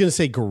 I was going to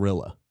say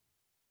gorilla.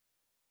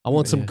 I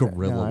want some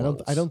gorilla. No,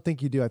 I don't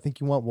think you do. I think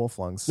you want wolf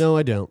lungs. No,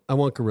 I don't. I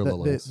want gorilla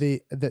lungs.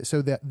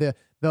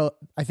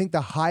 I think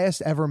the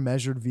highest ever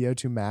measured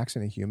VO2 max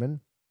in a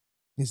human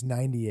is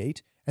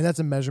 98, and that's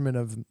a measurement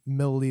of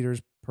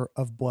milliliters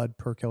of blood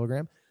per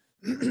kilogram.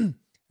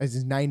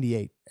 It's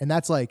 98, and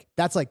that's like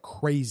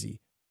crazy.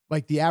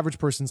 Like the average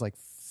person's like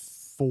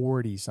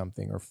 40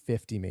 something or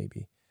 50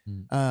 maybe.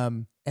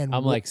 And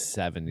I'm like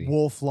 70.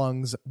 Wolf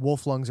lungs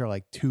are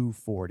like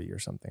 240 or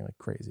something, like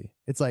crazy.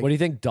 It's like, what do you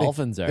think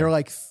dolphins are? They're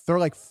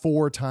like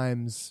 4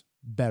 times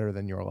better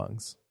than your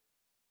lungs.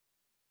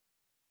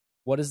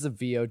 What is the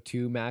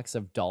VO2 max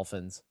of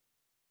dolphins?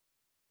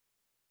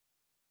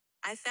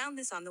 I found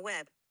this on the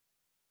web.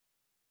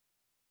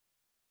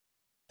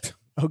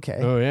 Okay.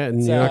 Oh yeah,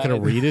 and you're not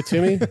going to read it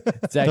to me?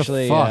 It's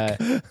actually fuck?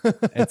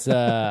 it's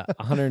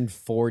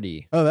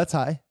 140. Oh, that's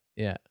high.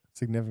 Yeah.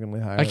 Significantly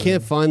higher. I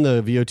can't find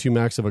the VO2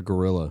 max of a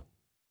gorilla.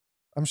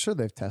 I'm sure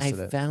they've I tested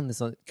it. found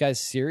this on guys.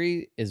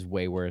 Siri is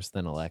way worse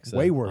than Alexa.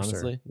 Way worse.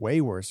 Honestly. Way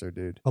worse,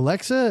 dude.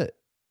 Alexa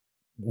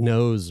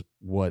knows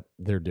what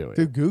they're doing.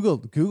 Dude,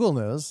 Google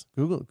knows.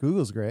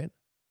 Google's great.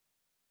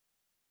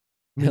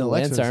 I mean,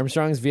 Lance Alexa's-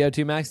 Armstrong's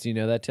VO2 max. Do you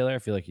know that, Taylor? I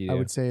feel like you do. I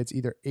would say it's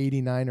either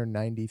 89 or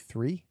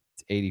 93.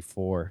 It's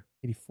 84.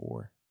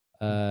 84.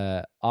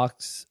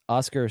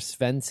 Oscar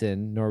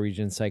Svensson,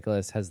 Norwegian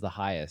cyclist, has the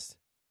highest,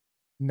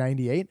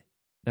 98.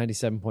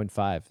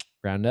 97.5.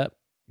 Round up.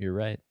 You're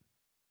right.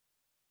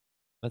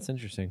 That's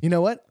interesting. You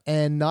know what?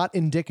 And not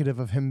indicative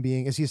of him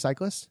being. Is he a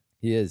cyclist?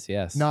 He is.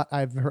 Yes. Not.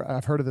 I've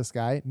heard of this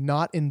guy.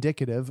 Not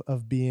indicative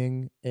of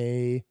being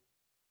a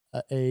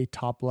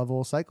top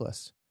level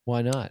cyclist.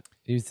 Why not?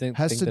 Do you think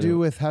Has to do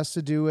with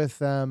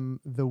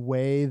the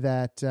way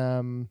that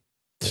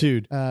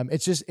Dude,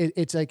 it's just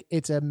it's like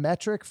it's a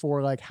metric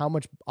for like how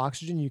much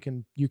oxygen you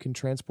can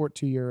transport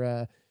to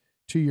your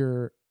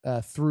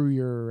through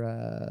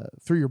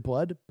your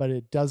blood, but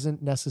it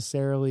doesn't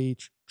necessarily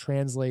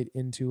translate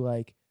into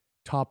like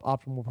top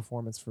optimal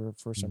performance for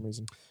some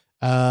reason.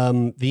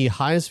 the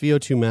highest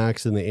VO2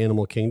 max in the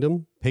animal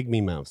kingdom,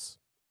 pygmy mouse.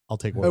 I'll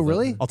take one. Oh, of them.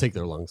 really? I'll take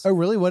their lungs. Oh,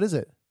 really? What is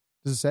it?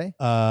 Does it say?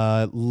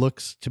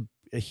 Looks to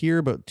here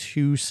about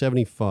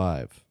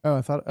 275. Oh,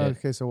 I thought. Yeah.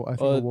 Okay, so I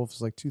think a wolf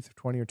is like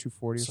 220 or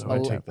 240 or So something.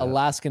 I take that.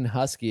 Alaskan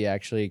Husky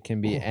actually can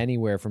be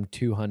anywhere from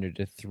 200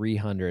 to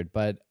 300,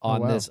 but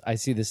on wow. this, I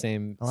see the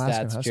same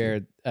Alaskan stats, Husky.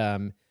 Jared.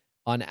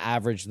 On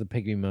average, the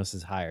pygmy mouse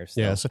is higher.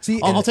 So. Yeah, so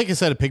See, I'll and- take a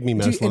set of pygmy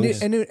mouse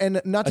lungs.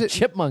 And not A to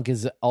chipmunk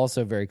is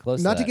also very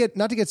close. not to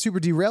to get super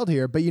derailed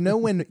here, but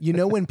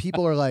when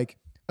people are like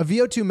a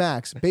VO2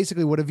 max,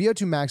 basically what a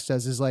VO2 max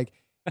does is like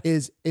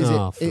is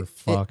Oh, for it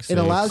fuck's it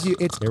allows sakes.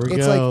 you it's Here we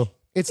it's go.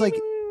 like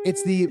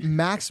it's the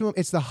maximum,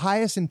 it's the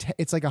highest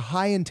it's like a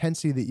high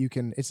intensity that you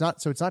can, it's not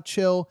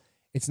chill,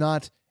 it's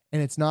not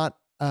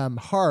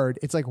hard,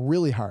 it's like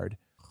really hard.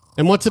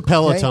 And what's a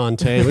Peloton,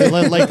 Tay?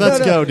 Let's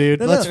go, dude.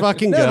 Let's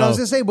fucking go. No, I was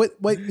gonna say, what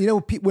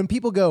when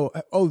people go,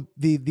 oh,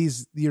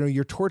 these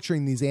you're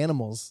torturing these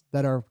animals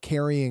that are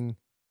carrying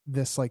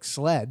this like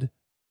sled,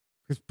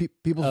 because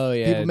people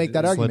make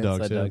that sled argument. dogs,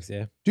 Sled yeah. dogs,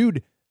 yeah.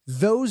 Dude,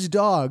 those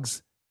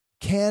dogs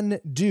can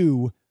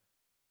do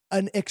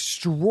an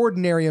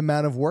extraordinary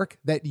amount of work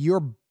that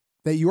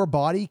your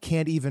body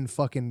can't even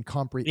fucking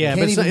comprehend. Yeah,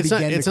 but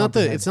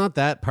it's not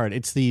that part.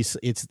 It's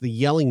the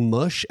yelling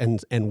mush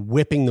and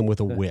whipping them with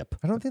a whip.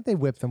 I don't think they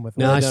whip them with.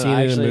 No, a I've whip. seen it in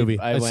a actually, movie.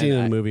 I've seen it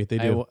in a movie. They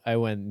do. I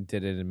went and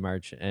did it in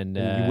March, and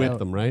You whip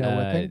them, right?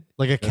 whipping?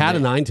 Like a cat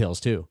of nine tails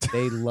too.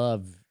 they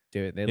love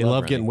doing it. They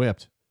love getting running.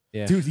 whipped.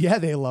 Yeah. Dude, yeah,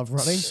 they love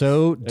running.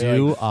 So They're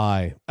do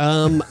I.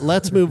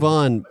 Let's move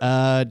on.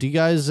 Do you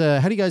guys?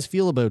 How do you guys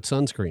feel about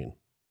sunscreen?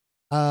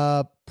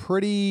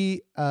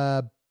 Pretty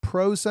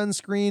pro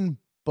sunscreen,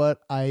 but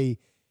I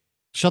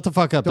Shut the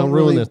fuck up! Don't Don't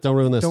ruin really- this. Don't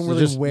ruin this. don't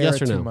really Just wear yes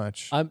it or too no.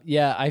 much.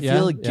 Yeah, I Yeah?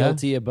 feel Yeah?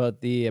 guilty about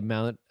the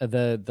amount,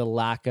 the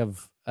lack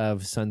of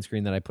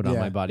sunscreen that I put on Yeah.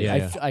 my body. Yeah,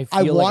 yeah. I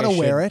I feel want like to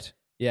wear should- it,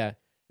 Yeah.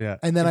 Yeah.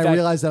 and then In I fact,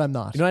 realize that I'm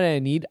not. You know what I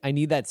need? I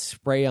need that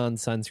spray on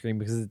sunscreen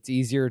because it's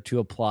easier to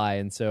apply,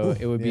 and so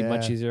it would be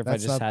much Yeah, easier if I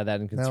that's just not- had that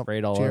and could No, spray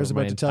it all Jared's over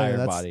my about to tell you entire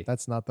that's body.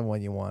 that's not the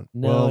one you want.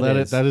 No, Well,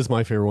 it that is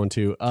my favorite one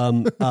too.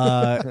 I'm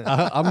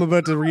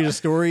about to read a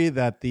story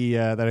that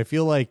that I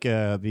feel like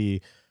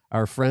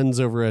our friends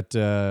over at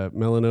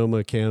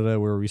Melanoma Canada,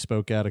 where we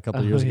spoke at a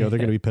couple of years ago, they're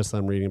going to be pissed that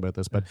I'm reading about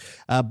this. But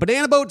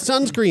Banana Boat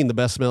sunscreen, the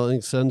best smelling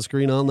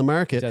sunscreen on the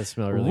market, It does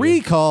smell really good.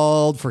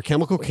 recalled for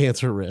chemical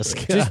cancer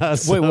risk.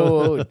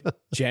 Wait.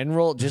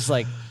 General, just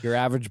like your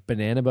average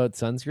banana boat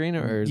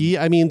sunscreen, or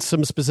Yeah, I mean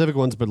some specific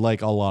ones, but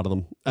like a lot of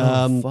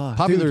them. fuck.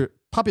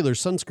 Popular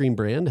sunscreen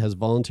brand has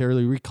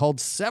voluntarily recalled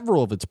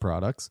several of its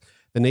products.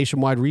 The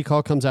nationwide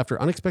recall comes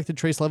after unexpected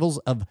trace levels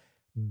of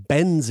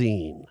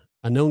benzene,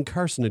 a known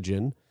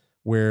carcinogen,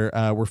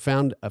 were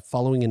found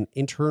following an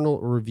internal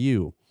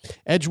review.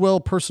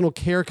 Edgewell Personal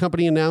Care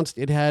Company announced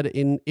it had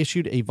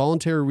issued a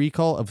voluntary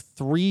recall of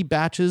 3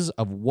 batches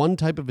of one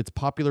type of its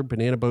popular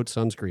Banana Boat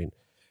sunscreen.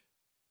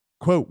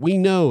 Quote, "We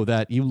know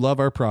that you love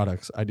our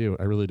products." I do.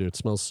 I really do. It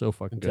smells so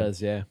fucking it good.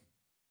 does, yeah.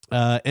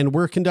 And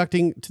we're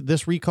conducting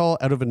this recall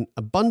out of an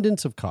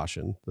abundance of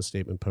caution, the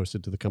statement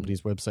posted to the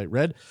company's website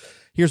read.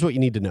 Here's what you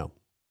need to know.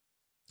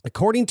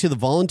 According to the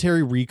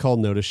voluntary recall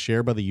notice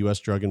shared by the U.S.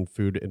 Drug and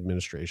Food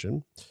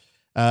Administration,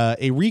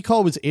 a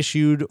recall was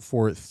issued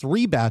for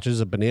 3 batches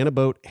of Banana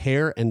Boat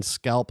hair and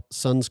scalp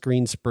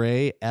sunscreen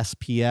spray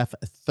SPF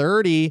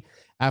 30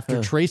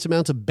 after trace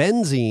amounts of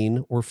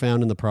benzene were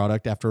found in the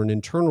product after an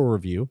internal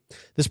review.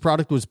 This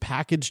product was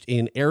packaged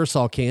in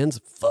aerosol cans.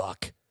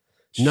 Fuck.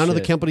 None of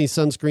the Shit. company's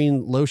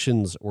sunscreen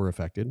lotions were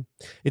affected.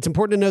 It's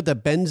important to note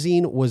that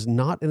benzene was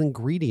not an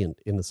ingredient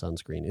in the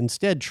sunscreen.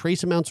 Instead,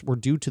 trace amounts were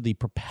due to the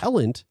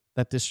propellant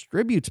that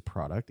distributes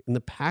product in the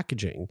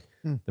packaging,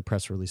 the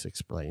press release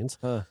explains.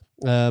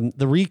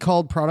 The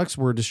recalled products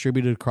were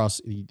distributed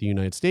across the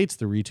United States,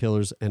 the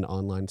retailers and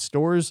online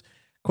stores.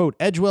 Quote,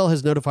 Edgewell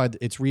has notified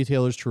its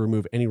retailers to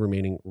remove any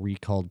remaining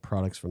recalled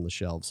products from the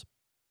shelves.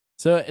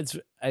 So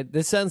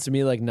this sounds to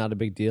me like not a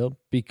big deal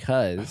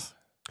because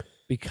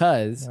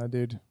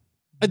dude.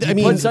 I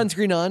mean, put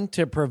sunscreen on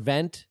to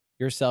prevent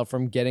yourself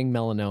from getting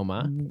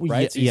melanoma,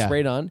 right? So you spray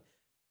it on,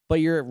 but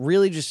you're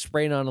really just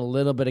spraying on a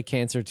little bit of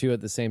cancer too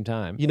at the same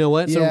time. You know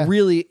what? Yeah. So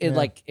really,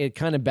 it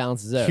kind of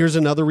balances out. Here's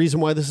another reason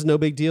why this is no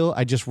big deal.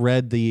 I just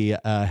read the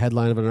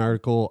headline of an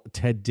article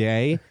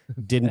today.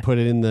 Didn't put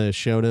it in the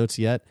show notes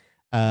yet,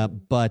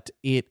 but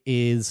it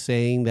is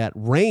saying that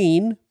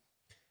rain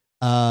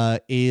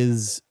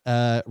is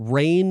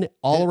rain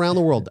all around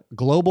the world.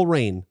 Global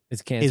rain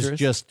It's cancerous. is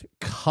just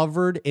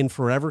covered in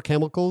forever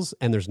chemicals,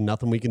 and there's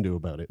nothing we can do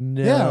about it.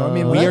 No. Yeah, I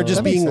mean, We that- are just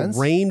that makes being sense.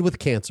 rained with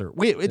cancer.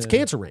 Wait, it's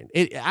cancer rain.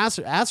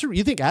 Acid.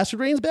 You think acid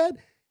rain's bad?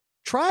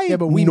 Try Yeah,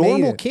 but we normal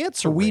made it.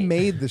 cancer. But we rain.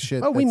 made the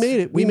shit. Oh, we that's- made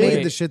it. We We made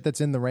made the it. shit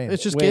that's in the rain.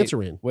 It's just Wait, cancer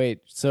rain. Wait,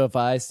 so if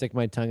I stick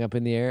my tongue up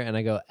in the air and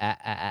I go,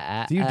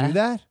 Do you do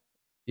that?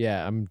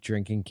 Yeah, I'm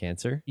drinking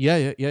cancer.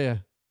 Yeah.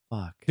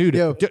 Fuck. Dude,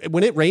 Yo.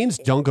 when it rains,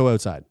 don't go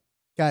outside.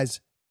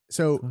 Guys,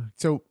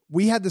 so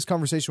we had this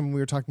conversation when we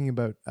were talking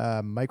about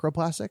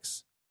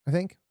microplastics, I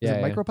think. Yeah, Is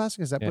it yeah. microplastics?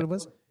 Is that Yeah. what it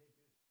was? Is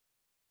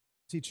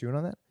he chewing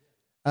on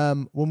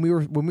that? When we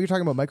were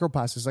talking about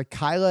microplastics, like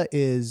Kyla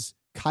is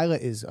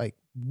like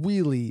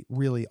really,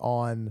 really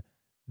on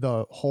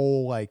the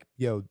whole like,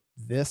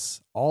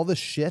 all the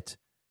shit,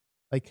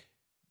 like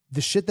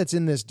the shit that's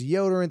in this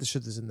deodorant, the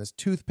shit that's in this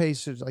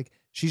toothpaste, it's like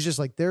she's just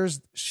like,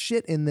 there's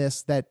shit in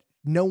this that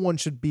no one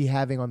should be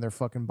having on their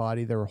fucking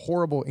body. They're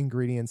horrible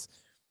ingredients.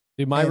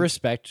 Dude, my And-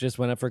 respect just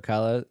went up for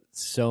Kyla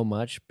so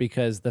much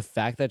because the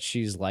fact that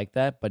she's like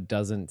that but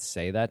doesn't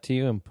say that to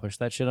you and push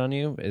that shit on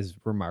you is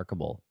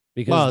remarkable.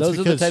 Because Well, it's those are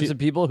the because types she- of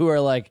people who are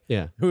like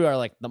Yeah.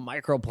 the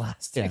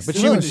microplastics. Yeah, but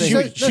No, she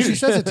would. she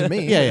says it to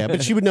me. Yeah,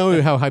 but she would know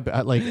how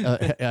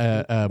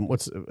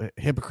what's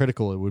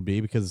hypocritical it would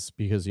be because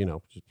just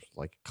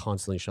like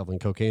constantly shoveling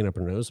cocaine up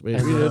her nose.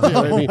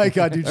 Oh my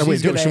god, dude! Wait,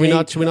 She's gonna should we hate-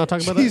 not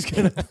talk about that? She's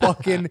gonna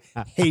fucking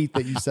hate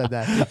that you said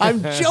that.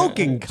 I'm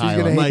joking, She's Kyle.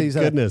 gonna hate My that you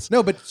said that. goodness.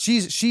 No, but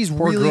she's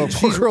Poor really girl.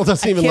 Poor girl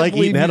doesn't even like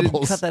eating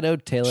edibles. Cut that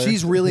out, Taylor.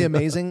 she's really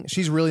amazing.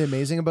 She's really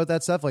amazing about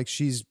that stuff. Like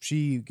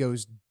she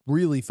goes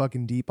really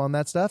fucking deep on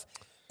that stuff.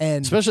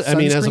 And Especially, I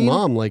mean, as a sunscreen,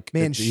 mom, like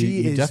man, you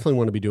she is definitely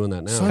want to be doing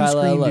that now. sunscreen,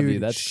 Kyla, I love dude, you.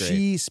 That's great.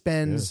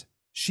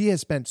 She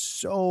has spent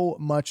so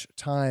much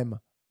time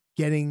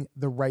getting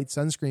the right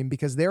sunscreen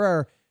because there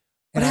are.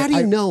 But and how do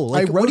you know?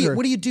 Like, I what wrote do you her-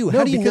 what do you do? No,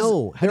 How do you because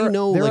know? How do you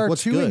know there like are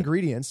what's two good?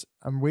 ingredients.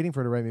 I'm waiting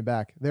for her to write me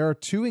back. There are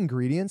two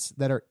ingredients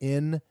that are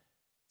in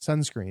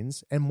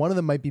sunscreens, and one of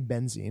them might be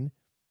benzene.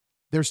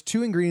 There's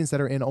two ingredients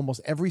that are in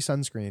almost every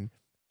sunscreen,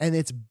 and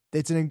it's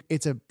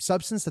a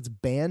substance that's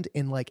banned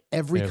in like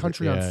every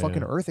country on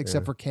fucking earth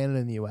except for Canada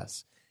and the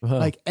US. Uh-huh.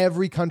 Like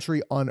every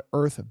country on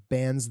earth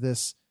bans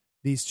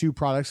these two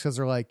products because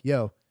they're like,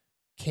 yo,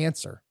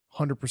 cancer,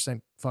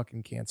 100%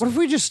 fucking cancer. What if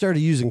we just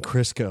started using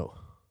Crisco?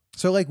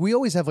 So like we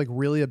always have like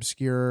really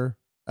obscure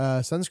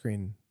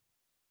sunscreen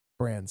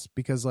brands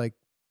because like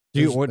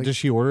Does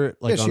she order it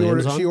like yeah, on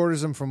Amazon? she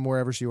orders them from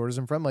wherever she orders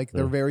them from. Like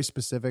they're very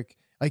specific.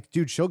 Like,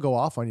 dude, she'll go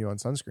off on you on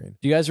sunscreen.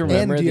 Do you guys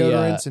remember and the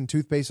deodorants and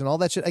toothpaste and all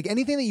that shit? Like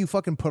anything that you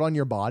fucking put on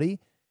your body.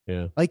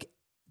 Yeah. Like,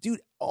 dude,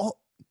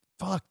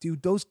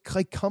 those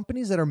like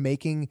companies that are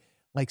making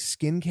like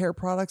skincare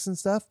products and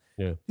stuff.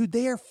 Yeah. Dude,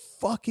 they are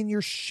fucking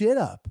your shit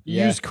up.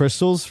 You use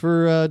crystals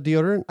for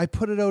deodorant? I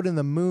put it out in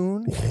the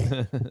moon,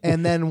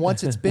 and then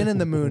once it's been in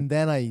the moon,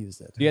 then I use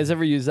it. Do you guys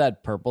ever use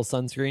that purple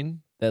sunscreen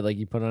that like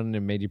you put on and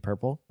it made you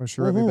purple? For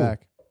sure, I'll be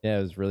back. Yeah,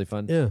 it was really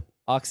fun. Yeah.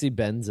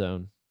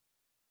 Oxybenzone.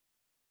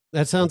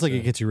 That sounds like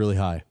it gets you really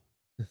high.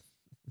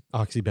 Oh,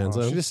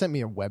 Oxybenzone. she just sent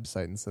me a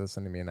website instead of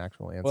sending me an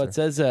actual answer. Well, it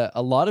says a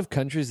lot of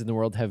countries in the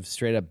world have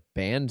straight up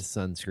banned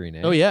sunscreen.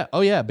 Eh?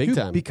 Oh yeah, big Dude,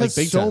 time. because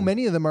Like, big so time.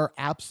 many of them are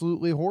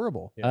absolutely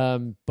horrible. But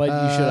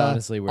you should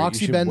honestly wear. You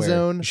should wear- You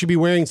Oxybenzone, should be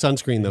wearing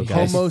sunscreen though,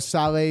 guys.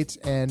 homosalate,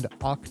 and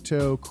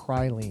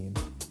octocrylene.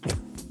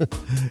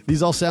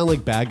 These all sound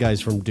like bad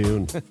guys from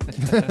Dune.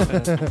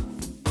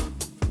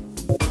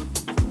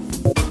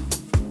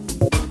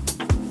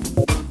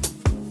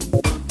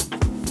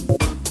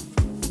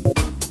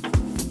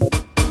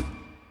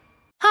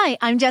 Hi,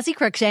 I'm Jesse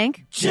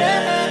Cruikshank.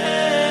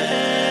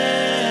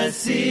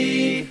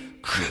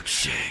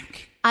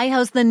 I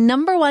host the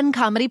 #1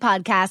 comedy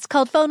podcast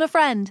called Phone a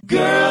Friend.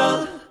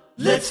 Girl,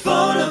 let's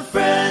phone a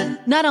friend.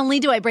 Not only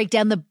do I break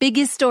down the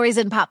biggest stories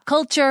in pop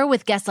culture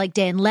with guests like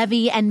Dan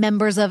Levy and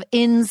members of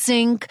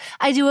NSYNC,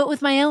 I do it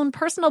with my own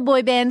personal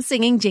boy band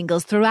singing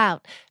jingles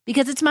throughout.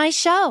 Because it's my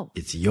show.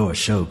 It's your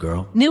show,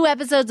 girl. New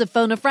episodes of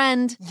Phone a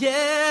Friend.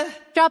 Yeah.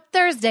 Drop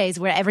Thursdays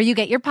wherever you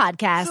get your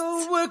podcasts.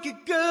 So work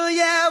it, girl,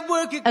 yeah,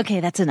 work it. Okay,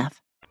 that's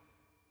enough.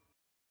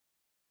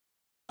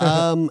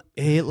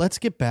 Hey, let's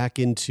get back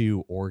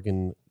into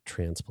organ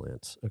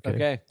transplants.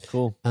 Okay,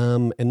 cool.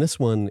 And this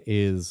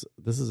is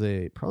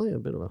probably a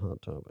bit of a hot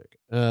topic.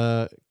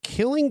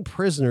 Killing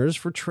prisoners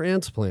for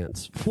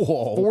transplants.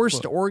 Whoa.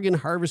 Forced organ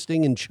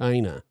harvesting in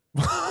China.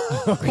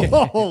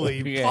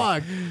 Holy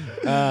fuck!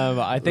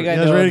 I think I You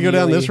guys know ready to go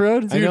down immediately- this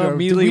road? I know Dude,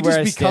 immediately did we where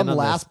I just stand become on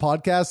last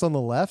podcast on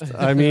the left?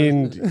 I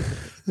mean,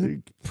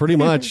 pretty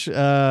much.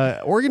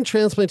 Organ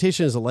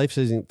transplantation is a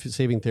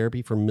life-saving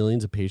therapy for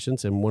millions of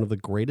patients and one of the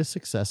greatest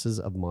successes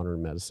of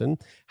modern medicine.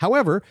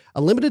 However,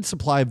 a limited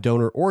supply of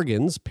donor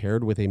organs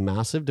paired with a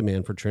massive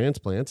demand for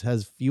transplants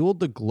has fueled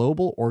the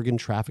global organ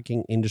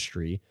trafficking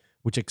industry,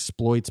 which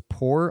exploits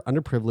poor,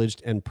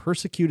 underprivileged, and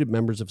persecuted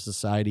members of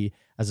society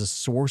as a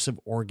source of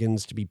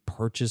organs to be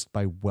purchased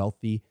by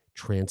wealthy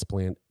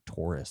transplant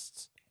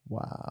tourists.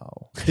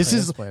 Wow. This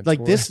is Transplant like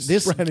tourists.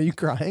 this. Brian, are you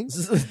crying?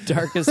 This is the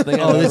darkest thing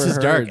I've Oh, this ever is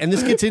dark, heard. and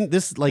this gets in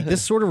this like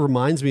this sort of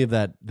reminds me of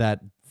that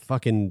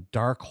fucking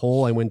dark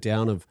hole I went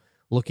down of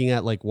looking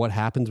at like what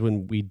happens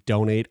when we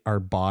donate our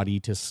body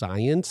to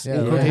science in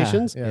right.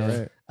 quotations.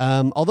 Yeah,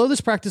 right. Although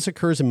this practice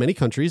occurs in many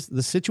countries,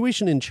 the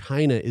situation in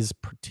China is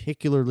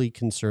particularly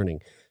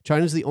concerning.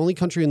 China is the only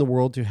country in the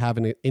world to have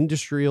an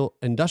industrial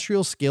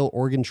scale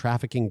organ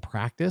trafficking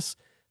practice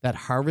that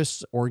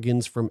harvests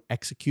organs from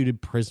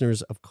executed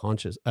prisoners of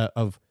conscience.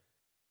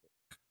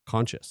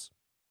 Conscience.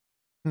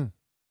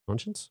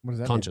 What does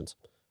that Conscience.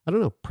 I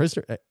don't know.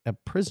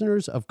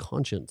 Prisoners of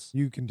conscience.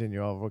 You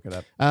continue. I'll look it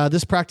up.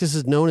 This practice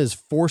is known as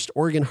forced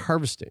organ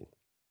harvesting.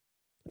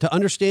 To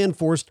understand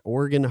forced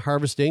organ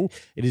harvesting,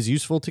 it is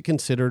useful to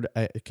consider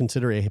a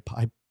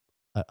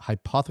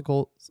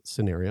hypothetical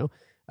scenario.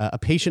 A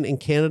patient in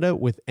Canada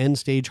with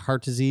end-stage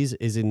heart disease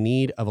is in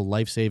need of a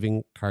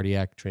life-saving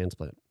cardiac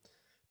transplant.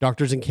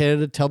 Doctors in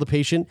Canada tell the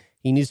patient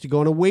he needs to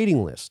go on a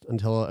waiting list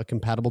until a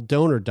compatible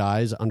donor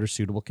dies under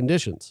suitable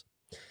conditions.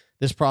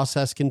 This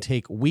process can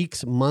take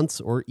weeks,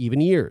 months, or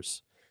even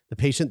years. The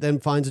patient then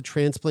finds a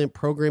transplant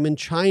program in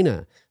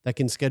China that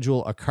can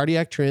schedule a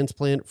cardiac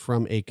transplant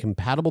from a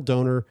compatible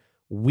donor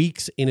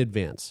weeks in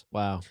advance.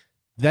 Wow.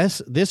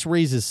 This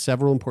raises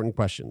several important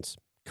questions.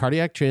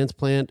 Cardiac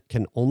transplant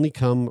can only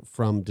come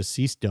from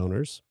deceased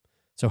donors.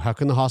 So how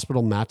can the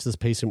hospital match this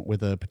patient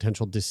with a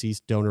potential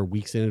deceased donor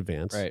weeks in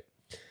advance? Right.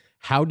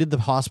 How did the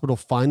hospital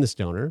find this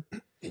donor?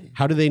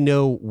 How do they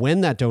know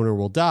when that donor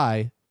will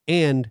die?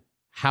 And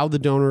how the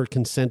donor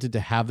consented to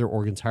have their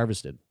organs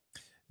harvested?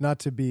 Not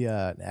to be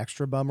an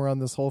extra bummer on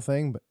this whole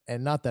thing, but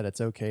and not that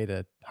it's okay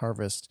to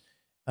harvest,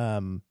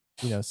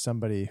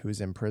 somebody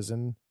who's in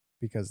prison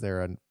because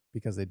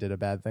they did a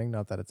bad thing.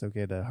 Not that it's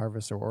okay to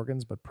harvest their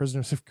organs, but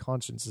prisoners of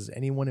conscience is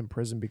anyone in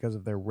prison because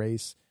of their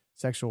race,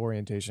 sexual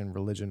orientation,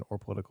 religion, or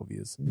political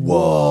views.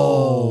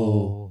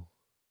 Whoa.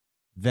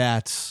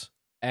 That's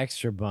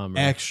Extra bummer.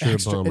 extra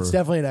bummer. It's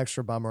definitely an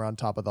extra bummer on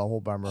top of the whole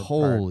bummer.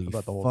 part Holy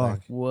about the whole fuck.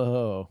 thing.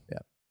 Whoa.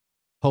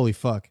 Holy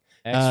fuck.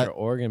 Extra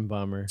organ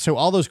bummer. So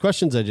all those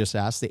questions I just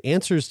asked, the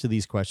answers to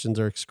these questions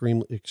are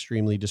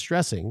extremely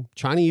distressing.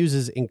 China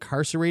uses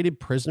incarcerated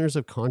prisoners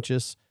of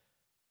conscience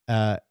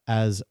as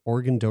an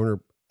organ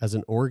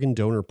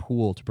donor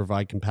pool to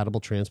provide compatible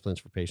transplants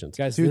for patients.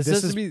 Guys, Dude, this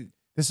has to be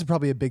This is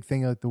probably a big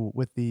thing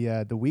with the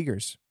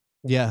Uyghurs.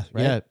 Yeah,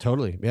 Right? yeah,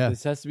 totally. Yeah.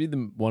 this has to be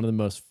one of the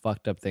most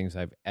fucked up things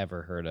I've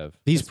ever heard of.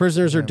 These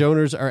prisoners or yeah.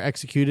 donors are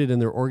executed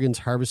and their organs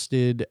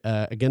harvested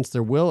against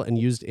their will and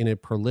used in a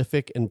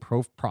prolific and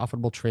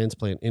profitable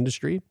transplant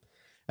industry.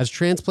 As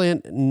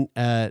transplant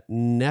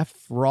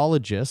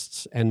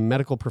nephrologists and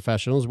medical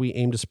professionals, we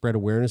aim to spread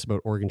awareness about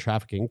organ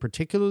trafficking,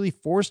 particularly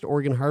forced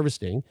organ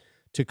harvesting,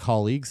 to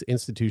colleagues,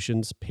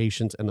 institutions,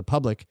 patients, and the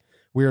public.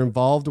 We are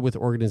involved with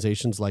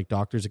organizations like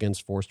Doctors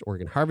Against Forced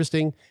Organ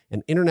Harvesting,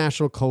 an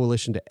international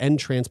coalition to end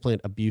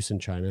transplant abuse in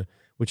China,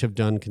 which have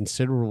done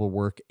considerable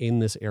work in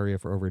this area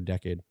for over a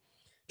decade.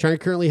 China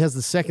currently has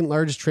the second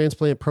largest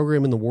transplant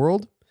program in the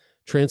world.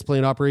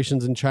 Transplant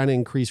operations in China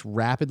increased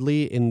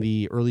rapidly in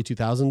the early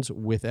 2000s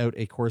without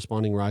a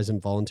corresponding rise in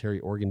voluntary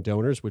organ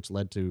donors, which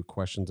led to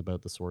questions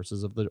about the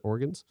sources of the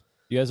organs.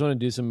 You guys want to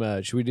do some?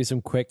 Should we do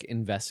some quick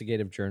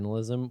investigative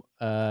journalism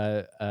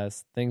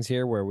things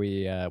here, where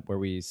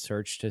we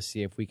search to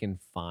see if we can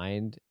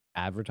find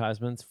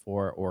advertisements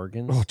for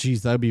organs? Oh,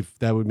 geez, that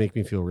would make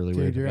me feel really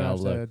Dude, weird. you're Yeah,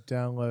 going to have to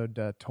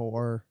download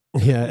Tor.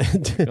 Yeah.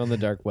 On the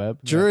dark web.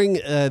 During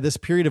this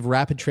period of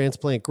rapid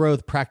transplant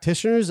growth,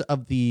 practitioners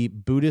of the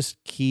Buddhist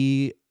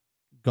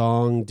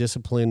Qigong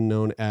discipline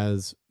known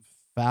as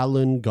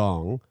Falun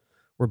Gong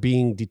were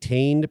being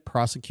detained,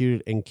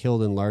 prosecuted, and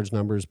killed in large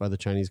numbers by the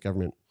Chinese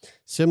government.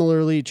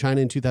 Similarly, China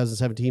in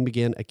 2017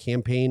 began a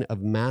campaign of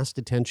mass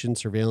detention,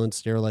 surveillance,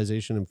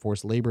 sterilization, and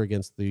forced labor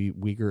against the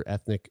Uyghur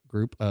ethnic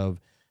group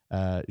of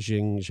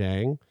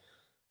Xinjiang.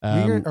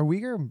 Are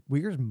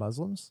Uyghurs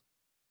Muslims?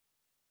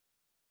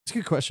 It's a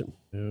good question.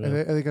 Are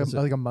they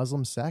like a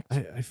Muslim sect?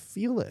 I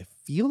feel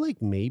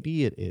like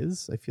maybe it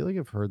is. I feel like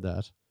I've heard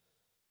that.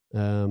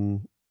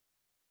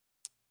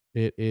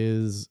 It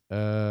is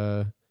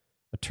a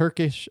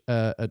Turkish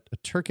a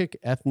Turkic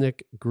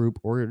ethnic group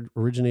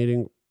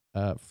originating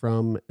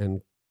from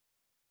and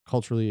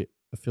culturally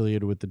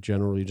affiliated with the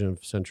general region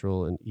of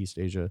Central and East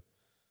Asia.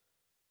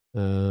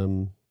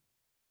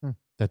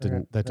 That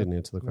didn't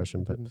answer the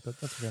question, but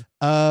that's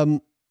okay.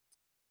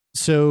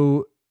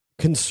 So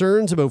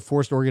Concerns about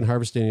forced organ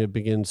harvesting have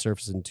begun to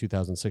surface in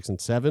 2006 and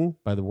 2007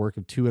 by the work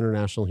of two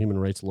international human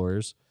rights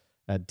lawyers,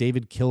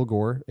 David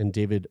Kilgore and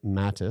David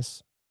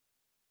Mattis,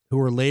 who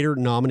were later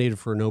nominated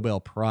for a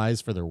Nobel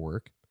Prize for their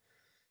work.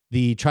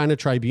 The China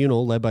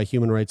Tribunal, led by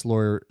human rights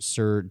lawyer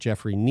Sir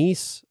Jeffrey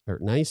Nice,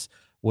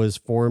 was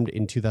formed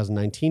in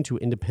 2019 to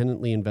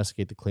independently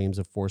investigate the claims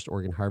of forced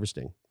organ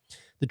harvesting.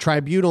 The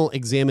tribunal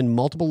examined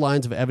multiple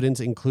lines of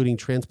evidence, including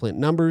transplant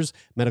numbers,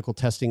 medical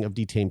testing of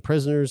detained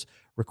prisoners,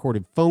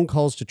 recorded phone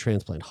calls to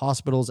transplant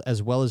hospitals,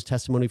 as well as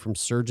testimony from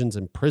surgeons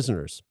and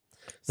prisoners.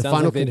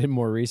 Sounds like they did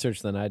more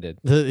research than I did.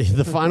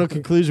 The final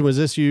conclusion was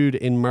issued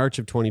in March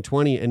of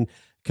 2020 and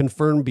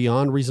confirmed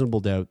beyond reasonable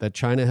doubt that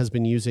China has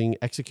been using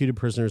executed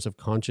prisoners of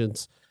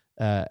conscience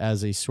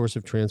as a source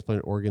of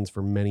transplant organs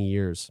for many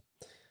years.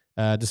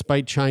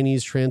 Despite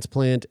Chinese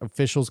transplant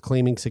officials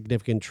claiming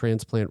significant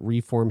transplant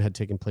reform had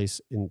taken place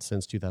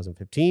since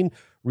 2015,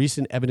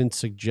 recent evidence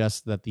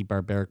suggests that the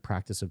barbaric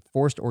practice of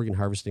forced organ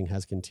harvesting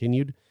has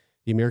continued.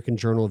 The American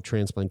Journal of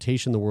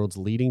Transplantation, the world's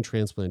leading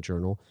transplant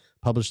journal,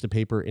 published a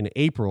paper in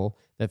April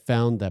that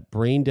found that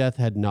brain death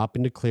had not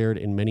been declared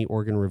in many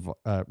organ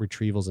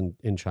retrievals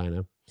in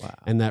China. Wow.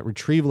 And that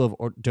retrieval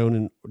of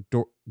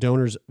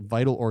donors'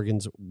 vital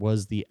organs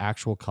was the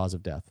actual cause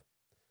of death.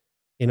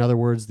 In other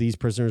words, these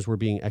prisoners were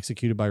being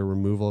executed by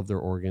removal of their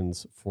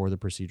organs for the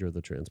procedure of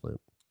the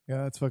transplant.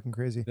 Yeah, that's fucking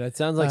crazy. That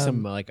sounds like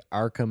some like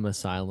Arkham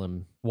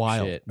Asylum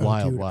shit.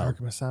 Wild.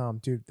 Arkham Asylum,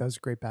 dude, that was a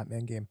great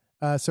Batman game.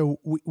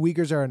 So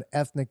Uyghurs are an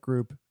ethnic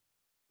group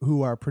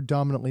who are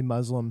predominantly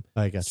Muslim,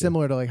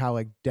 similar to like how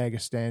like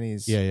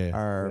Dagestanis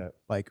are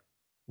like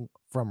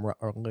from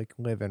or like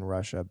live in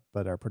Russia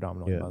but are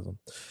predominantly Muslim.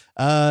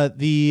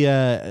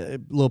 The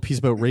little piece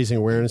about raising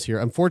awareness here.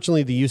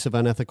 Unfortunately, the use of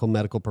unethical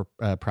medical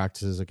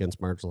practices against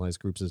marginalized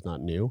groups is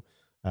not new.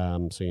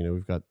 So,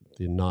 we've got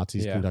the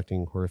Nazis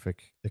conducting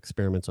horrific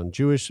experiments on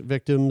Jewish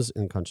victims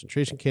in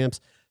concentration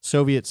camps.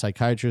 Soviet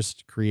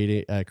psychiatrists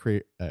created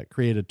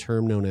a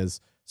term known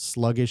as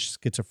sluggish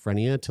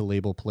schizophrenia to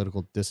label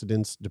political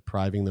dissidents,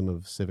 depriving them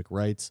of civic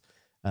rights,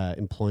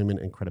 employment,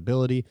 and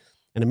credibility.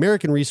 And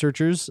American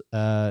researchers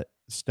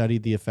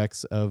studied the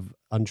effects of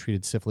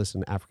untreated syphilis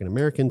in African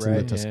Americans in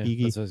the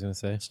Tuskegee that's what I was gonna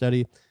say.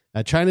 study.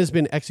 China has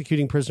been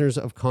executing prisoners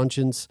of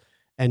conscience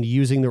and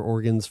using their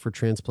organs for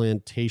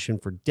transplantation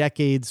for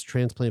decades.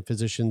 Transplant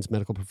physicians,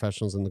 medical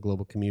professionals, and the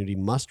global community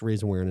must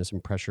raise awareness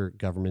and pressure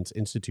governments,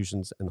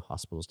 institutions, and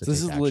hospitals to take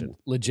action. This is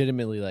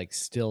legitimately like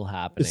still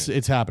happening.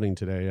 It's happening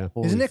today, yeah.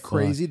 Isn't it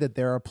crazy that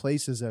there are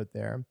places out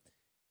there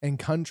and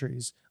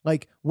countries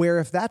like where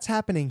if that's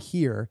happening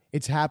here,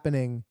 it's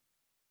happening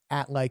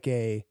at like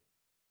a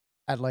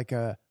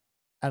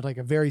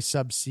very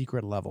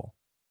sub-secret level.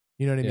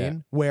 You know what I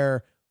mean?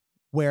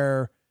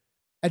 Where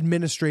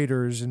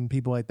administrators and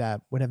people like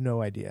that would have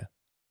no idea,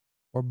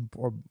 or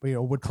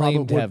would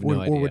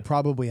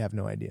probably have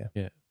no idea.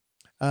 Yeah.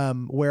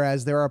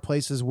 Whereas there are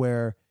places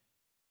where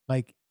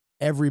like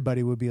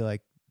everybody would be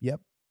like, "Yep,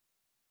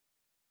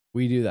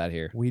 we do that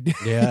here. We do."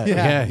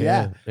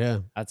 Yeah.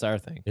 That's our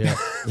thing. Yeah,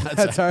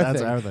 that's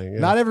our thing. Yeah.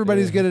 Not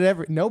everybody's good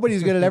at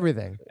nobody's good at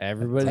everything.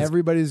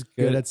 Everybody's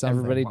good at something.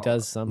 Everybody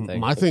does something.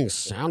 My thing's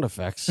sound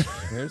effects.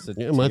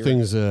 My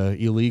thing's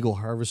illegal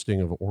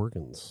harvesting of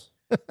organs.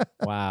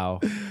 Wow.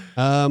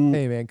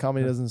 Hey man,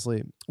 comedy doesn't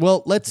sleep.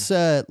 Well,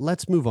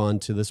 let's move on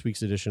to this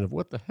week's edition of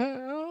What the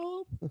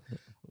Hell.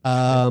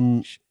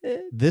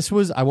 This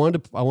was I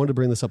wanted to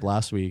bring this up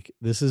last week.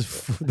 This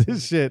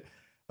shit.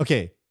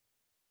 Okay.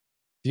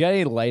 You got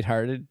any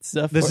lighthearted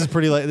stuff? This is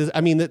pretty light.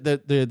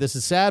 This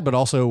is sad, but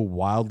also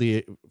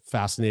wildly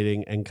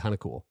fascinating and kind of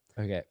cool.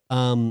 Okay.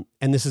 And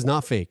this is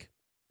not fake.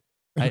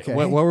 Okay.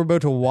 What we're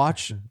about to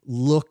watch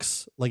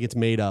looks like it's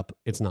made up.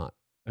 It's not.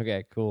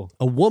 Okay, cool.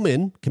 A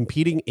woman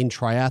competing in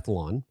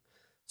triathlon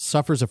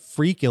suffers a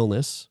freak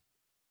illness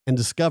and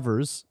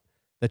discovers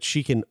that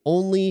she can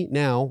only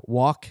now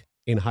walk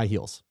in high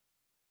heels.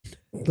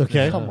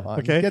 Okay. Come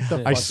on. Okay. Get the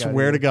fuck I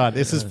swear to God,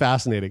 this is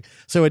fascinating.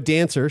 So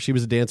she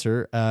was a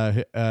dancer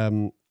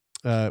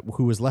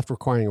who was left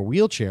requiring a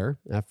wheelchair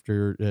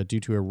due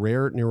to a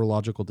rare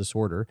neurological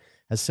disorder,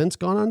 has since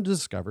gone on to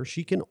discover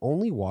she can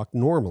only walk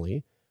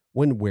normally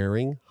when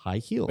wearing high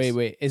heels.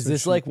 Wait. Is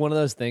this like one of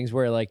those things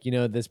where like,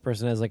 this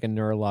person has like a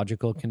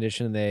neurological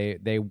condition,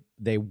 they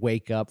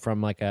wake up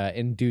from like a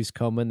induced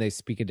coma and they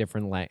speak a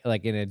different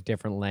like in a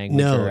different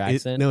language or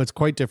accent? No, it's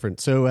quite different.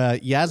 So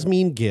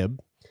Yasmin Gibb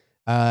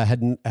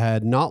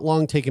had not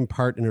long taken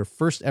part in her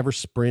first ever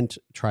sprint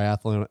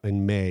triathlon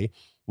in May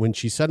when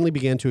she suddenly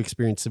began to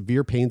experience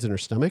severe pains in her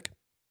stomach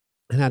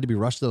and had to be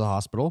rushed to the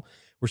hospital,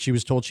 where she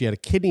was told she had a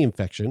kidney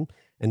infection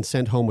and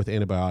sent home with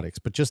antibiotics.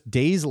 But just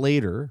days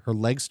later, her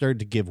legs started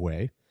to give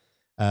way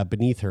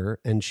beneath her,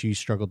 and she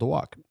struggled to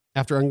walk.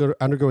 After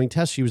undergoing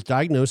tests, she was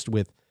diagnosed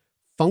with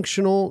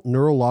functional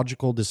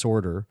neurological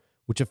disorder,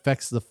 which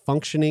affects the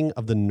functioning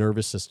of the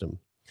nervous system.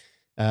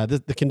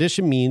 The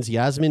condition means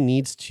Yasmin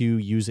needs to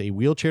use a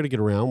wheelchair to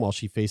get around while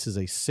she faces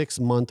a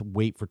 6-month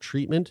wait for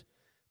treatment,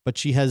 but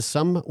she has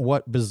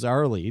somewhat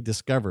bizarrely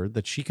discovered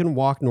that she can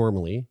walk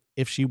normally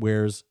if she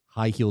wears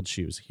high-heeled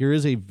shoes. Here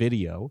is a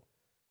video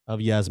of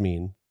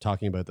Yasmin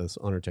talking about this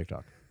on her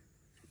TikTok.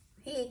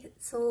 Hey,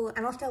 so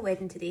I'm off to a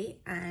wedding today.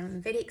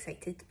 I'm very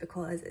excited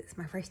because it's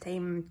my first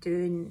time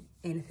doing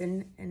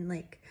anything in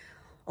like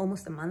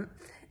almost a month.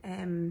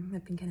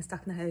 I've been kind of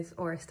stuck in the house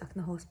or stuck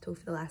in the hospital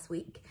for the last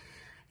week.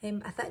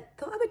 I thought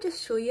I would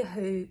just show you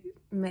how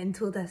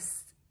mental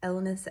this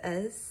illness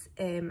is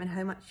and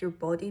how much your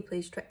body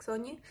plays tricks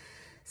on you.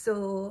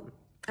 So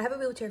I have a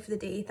wheelchair for the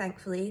day,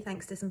 thankfully,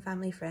 thanks to some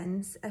family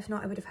friends. If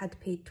not, I would have had to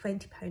pay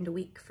 £20 a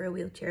week for a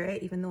wheelchair,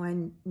 even though I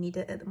need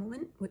it at the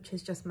moment, which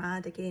is just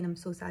mad. Again, I'm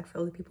so sad for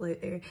all the people out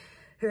there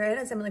who are in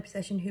a similar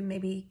position who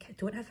maybe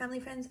don't have family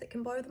friends that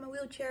can borrow them a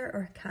wheelchair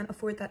or can't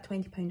afford that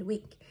 £20 a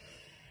week.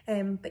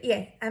 But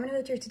yeah, I'm in a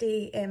wheelchair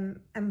today.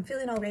 I'm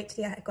feeling all right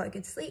today. I got a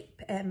good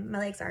sleep. My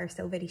legs are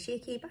still very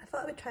shaky, but I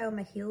thought I would try on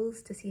my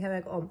heels to see how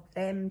I got on with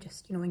them,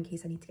 just, in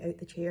case I need to get out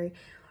the chair or,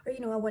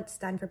 I want to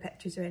stand for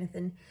pictures or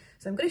anything.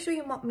 So I'm going to show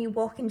you me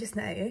walking just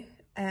now,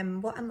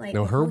 what I'm like.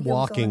 No, her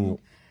walking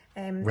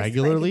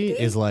regularly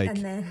is like, and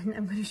then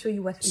I'm going to show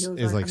you what heels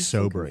is like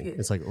sobering.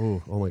 It's like,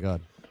 oh my God.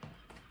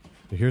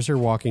 Here's her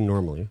walking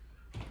normally.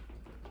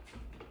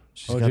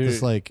 She's got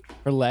this like,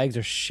 her legs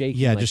are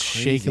shaking. Yeah, like just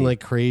crazy. shaking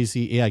like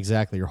crazy. Yeah,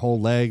 exactly. Her whole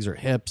legs, her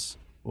hips.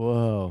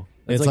 Whoa.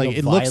 It's like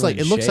it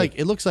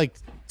looks like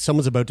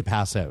someo's about to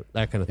pass out.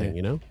 That kind of thing,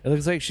 It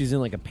looks like she's in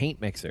like a paint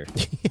mixer.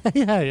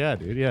 yeah,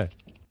 dude. Yeah.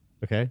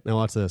 Okay, now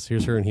watch this.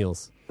 Here's her in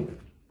heels.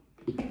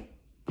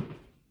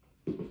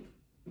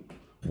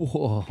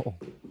 Whoa.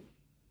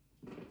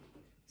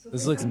 So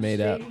this looks made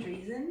up. For some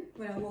strange reason,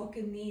 when I walk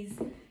in these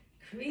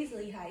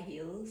crazily high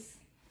heels,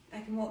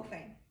 I can walk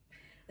fine.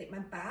 Like, my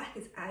back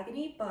is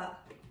agony, but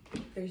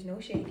there's no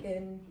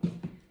shaking.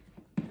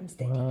 I'm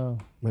steady. Wow.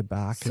 My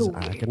back is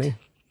agony.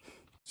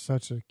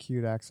 Such a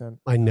cute accent.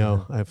 I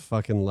know. I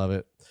fucking love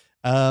it.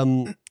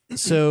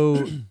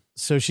 So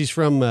she's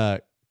from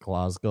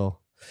Glasgow.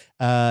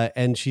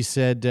 And she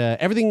said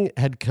everything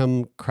had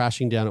come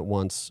crashing down at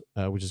once,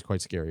 which is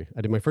quite scary.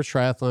 I did my first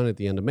triathlon at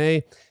the end of May.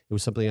 It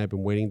was something I've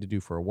been waiting to do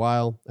for a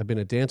while. I've been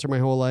a dancer my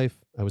whole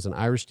life. I was an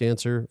Irish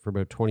dancer for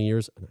about 20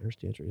 years. An Irish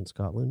dancer in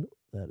Scotland?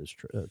 That is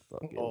true.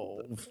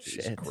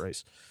 Shit.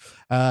 Christ.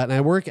 And I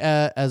work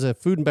as a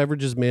food and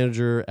beverages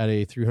manager at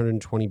a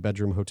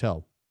 320-bedroom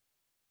hotel.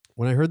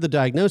 When I heard the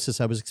diagnosis,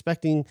 I was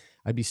expecting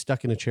I'd be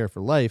stuck in a chair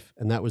for life,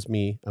 and that was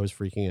me. I was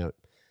freaking out.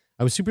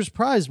 I was super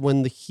surprised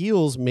when the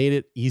heels made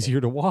it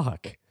easier to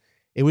walk.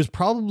 It was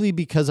probably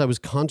because I was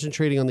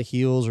concentrating on the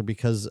heels or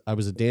because I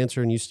was a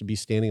dancer and used to be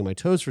standing on my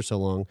toes for so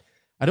long.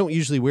 I don't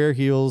usually wear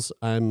heels.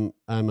 I'm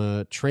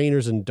a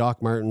trainers and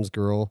Doc Martens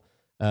girl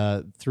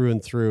through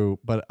and through,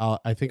 but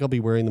I think I'll be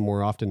wearing them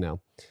more often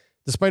now.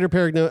 Despite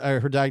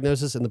her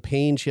diagnosis and the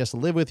pain she has to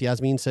live with,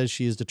 Yasmin says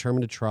she is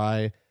determined to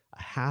try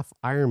a half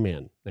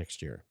Ironman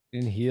next year.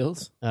 In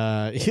heels?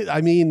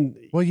 I mean,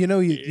 well, the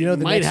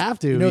might next, have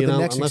to. the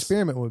next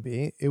experiment would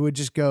be, it would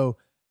just go,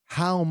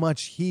 how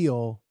much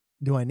heel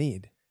do I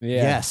need?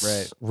 Yeah,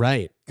 yes,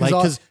 right.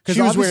 Because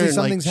she was obviously wearing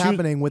something's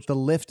happening with the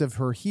lift of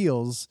her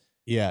heels.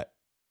 Yeah,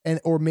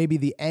 or maybe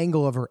the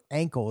angle of her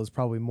ankle is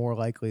probably more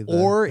likely.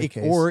 Or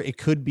it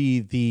could be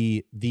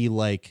the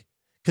like,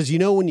 because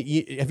when have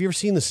you ever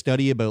seen the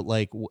study about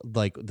like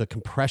the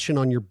compression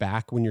on your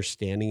back when you're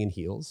standing in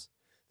heels?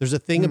 There's a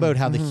thing about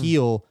how the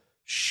heel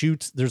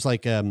shoots. There's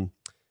like the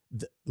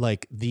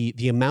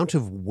amount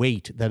of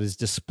weight that is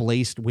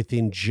displaced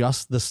within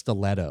just the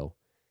stiletto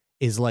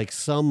is like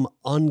some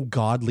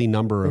ungodly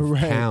number of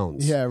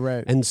pounds. Yeah,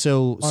 right. And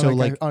so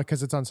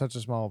because it's on such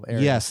a small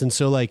area. Yes, and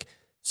so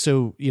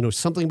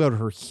something about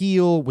her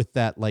heel with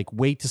that like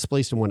weight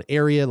displaced in one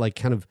area, like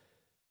kind of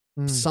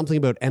something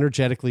about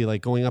energetically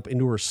like going up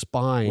into her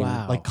spine,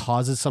 like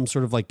causes some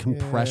sort of like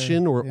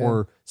compression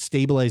or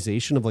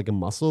stabilization of like a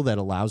muscle that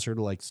allows her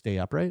to like stay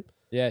upright.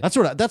 Yeah, that's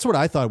what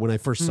I thought when I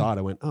first saw it.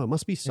 I went, oh, it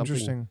must be something.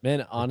 Interesting.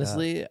 Man,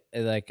 honestly,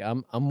 like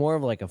I'm more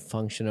of like a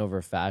function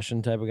over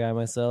fashion type of guy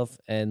myself,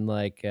 and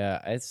like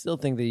I still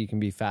think that you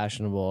can be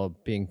fashionable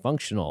being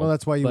functional. Well,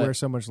 that's why you wear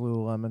so much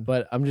Lululemon.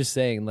 But I'm just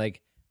saying,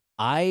 like,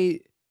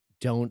 I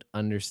don't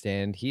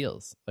understand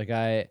heels. Like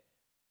I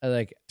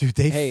dude,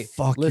 they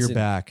fuck your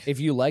back. If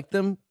you like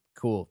them,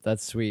 cool,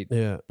 that's sweet.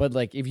 Yeah. But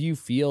like, if you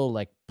feel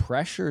like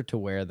pressure to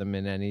wear them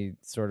in any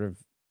sort of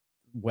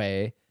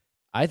way,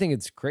 I think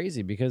it's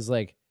crazy because,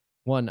 like,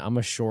 one, I'm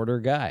a shorter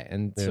guy,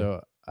 and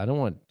so I don't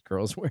want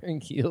girls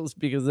wearing heels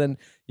because then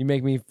you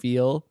make me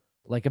feel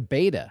like a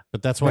beta.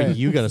 But that's why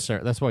you got to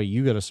start. That's why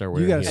you got to start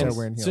wearing. You got to start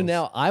wearing heels. So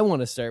now I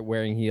want to start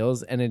wearing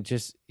heels, and it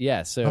just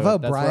So how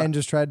about Brian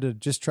just tried to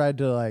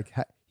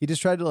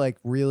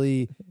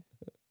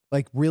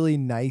really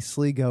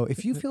nicely go,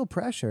 if you feel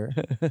pressure,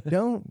 you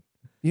don't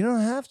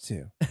have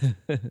to,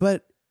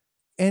 but.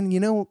 And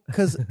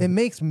because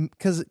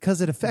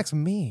it affects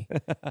me,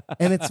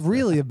 and it's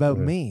really about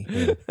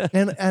me,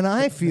 and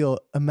I feel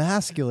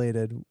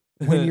emasculated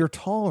when you're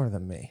taller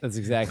than me.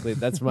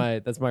 That's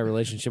my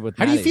relationship with.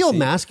 How Maddie. do you feel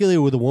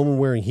emasculated with a woman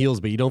wearing heels,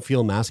 but you don't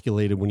feel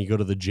emasculated when you go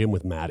to the gym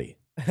with Maddie?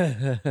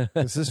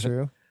 This is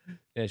true.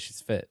 Yeah,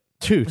 she's fit,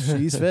 dude.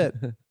 She's fit.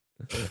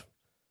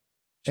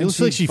 She looks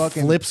like she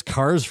flips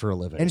cars for a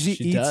living. And she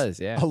eats does,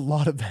 yeah. a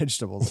lot of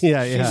vegetables.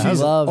 Yeah, yeah.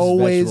 She's loves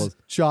always vegetables.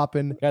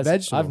 chopping Guys,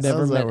 vegetables. I've never How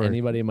does that met work?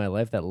 anybody in my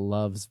life that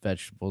loves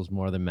vegetables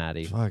more than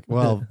Maddie. Fuck.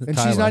 Well, And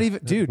Kyla. she's not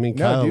even, dude. I mean,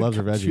 no, Kyla dude, loves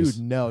her veggies. Dude,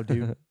 no,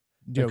 dude.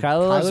 Dude,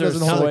 Kyla loves her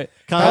doesn't hold soy- it.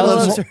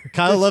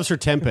 Kyla loves her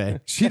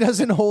tempeh. She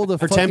doesn't hold a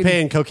Her fucking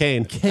tempeh and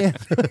cocaine.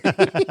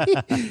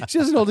 She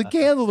doesn't hold a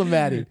candle to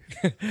Maddie.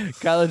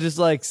 Kyla just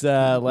likes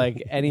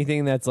like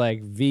anything that's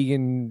like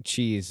vegan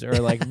cheese or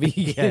like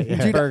vegan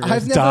Dude, burgers.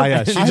 I've never-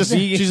 Daya. I've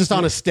She's just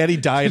on a steady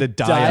diet of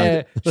Daya.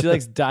 diet. She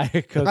likes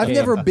diet cocaine. I've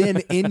never been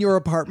in your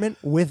apartment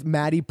with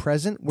Maddie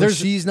present where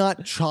she's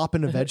not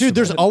chopping a vegetable. Dude,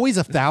 there's always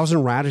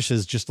 1,000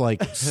 radishes just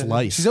like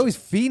sliced. She's always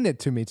feeding it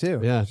to me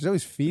too. Yeah. She's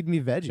always feeding me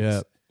veggies.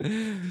 Yeah.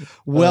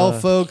 Well,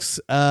 folks,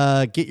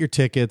 get your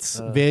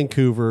tickets.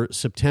 Vancouver,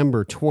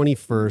 September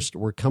 21st.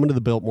 We're coming to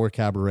the Biltmore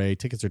Cabaret.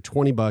 Tickets are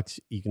 $20.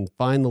 You can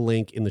find the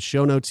link in the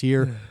show notes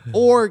here,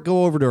 or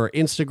go over to our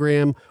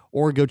Instagram,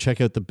 or go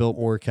check out the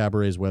Biltmore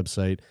Cabaret's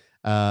website.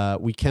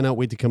 We cannot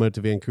wait to come out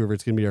to Vancouver.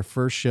 It's going to be our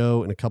first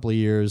show in a couple of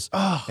years.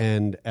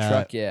 And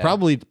Truck, yeah.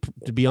 probably,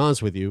 to be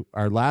honest with you,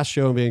 our last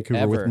show in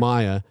Vancouver with Ever.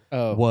 Maya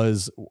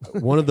was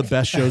one of the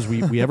best shows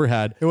we ever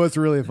had. It was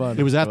really fun.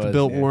 It was at the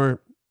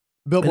Biltmore.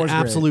 Biltmore's An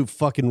great. absolute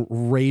fucking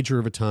rager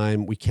of a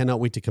time. We cannot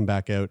wait to come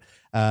back out.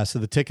 So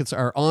the tickets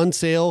are on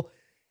sale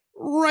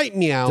right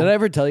now. Did I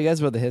ever tell you guys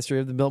about the history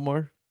of the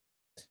Biltmore?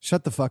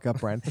 Shut the fuck up,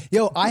 Brian.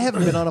 Yo, I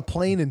haven't been on a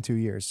plane in 2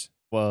 years.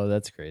 Whoa,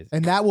 that's crazy.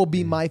 And that will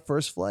be my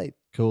first flight.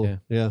 Cool.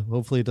 Yeah.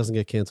 Hopefully it doesn't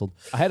get canceled.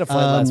 I had a flight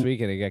last week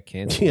and it got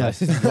canceled. yeah. I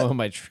didn't go on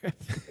my trip.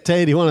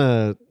 Tay, do you want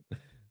to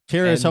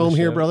carry us End the home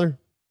here, show. brother?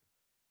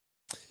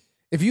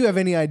 If you have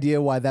any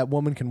idea why that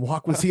woman can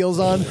walk with heels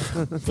on,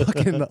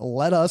 fucking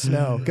let us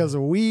know, because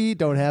we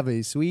don't have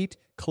a sweet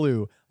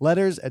clue.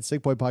 Letters at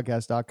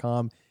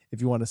sickboypodcast.com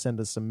if you want to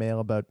send us some mail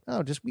about,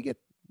 we get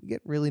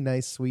really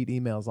nice, sweet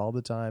emails all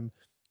the time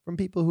from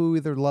people who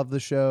either love the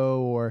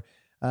show or,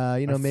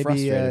 maybe,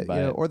 frustrated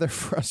by it. or they're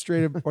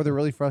frustrated or they're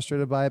really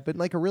frustrated by it, but in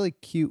like a really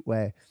cute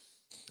way.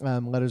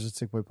 Letters at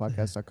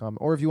sickboypodcast.com.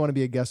 Or if you want to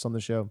be a guest on the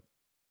show,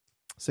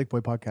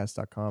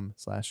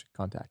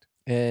 sickboypodcast.com/contact.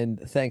 And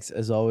thanks,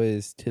 as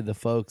always, to the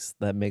folks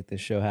that make this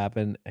show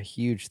happen. A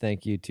huge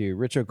thank you to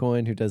Rich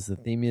O'Coin, who does the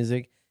theme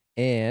music.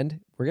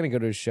 And we're going to go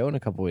to a show in a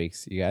couple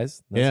weeks, you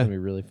guys. That's going to be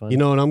really fun. You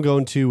know what I'm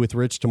going to with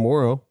Rich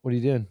tomorrow? What are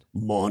you doing?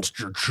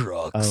 Monster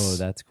Trucks. Oh,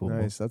 that's cool.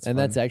 Nice, that's fun.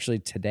 that's actually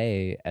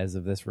today as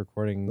of this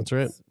recording. That's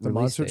right. The release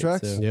Monster date,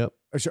 Trucks? so- Yep.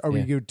 Are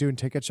we Yeah. doing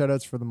ticket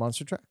shoutouts for the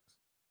Monster Trucks?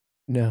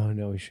 No,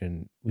 we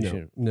shouldn't. We No.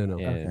 shouldn't. No.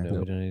 Yeah, Okay. no,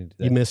 we don't need to do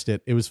that. You missed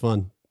it. It was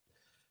fun.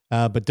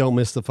 But don't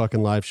miss the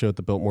fucking live show at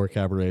the Biltmore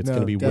Cabaret. It's No,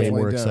 going to be way definitely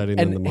more don't. exciting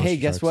than the And Monster hey,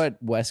 guess Trucks.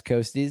 what? West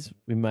Coasties,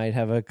 we might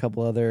have a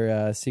couple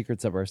other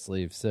secrets up our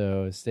sleeve,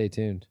 so stay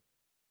tuned.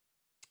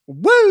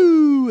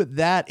 Woo!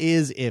 That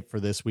is it for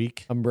this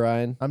week. I'm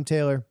Brian. I'm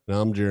Taylor. And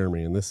I'm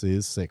Jeremy, and this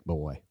is Sick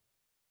Boy.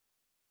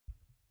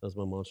 That's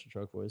my Monster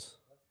Truck voice.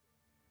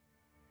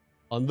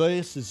 And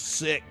this is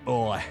Sick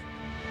Boy.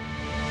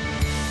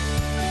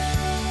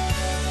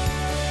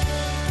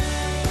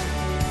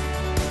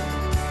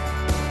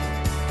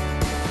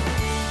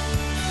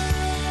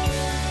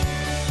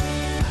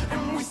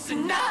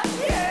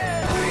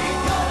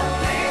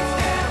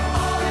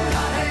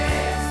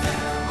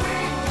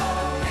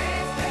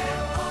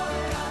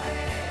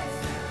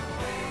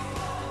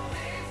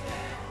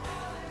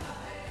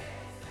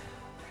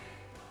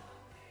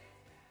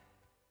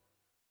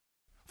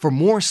 For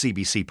more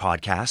CBC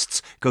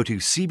podcasts, go to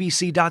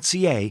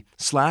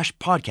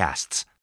cbc.ca/podcasts.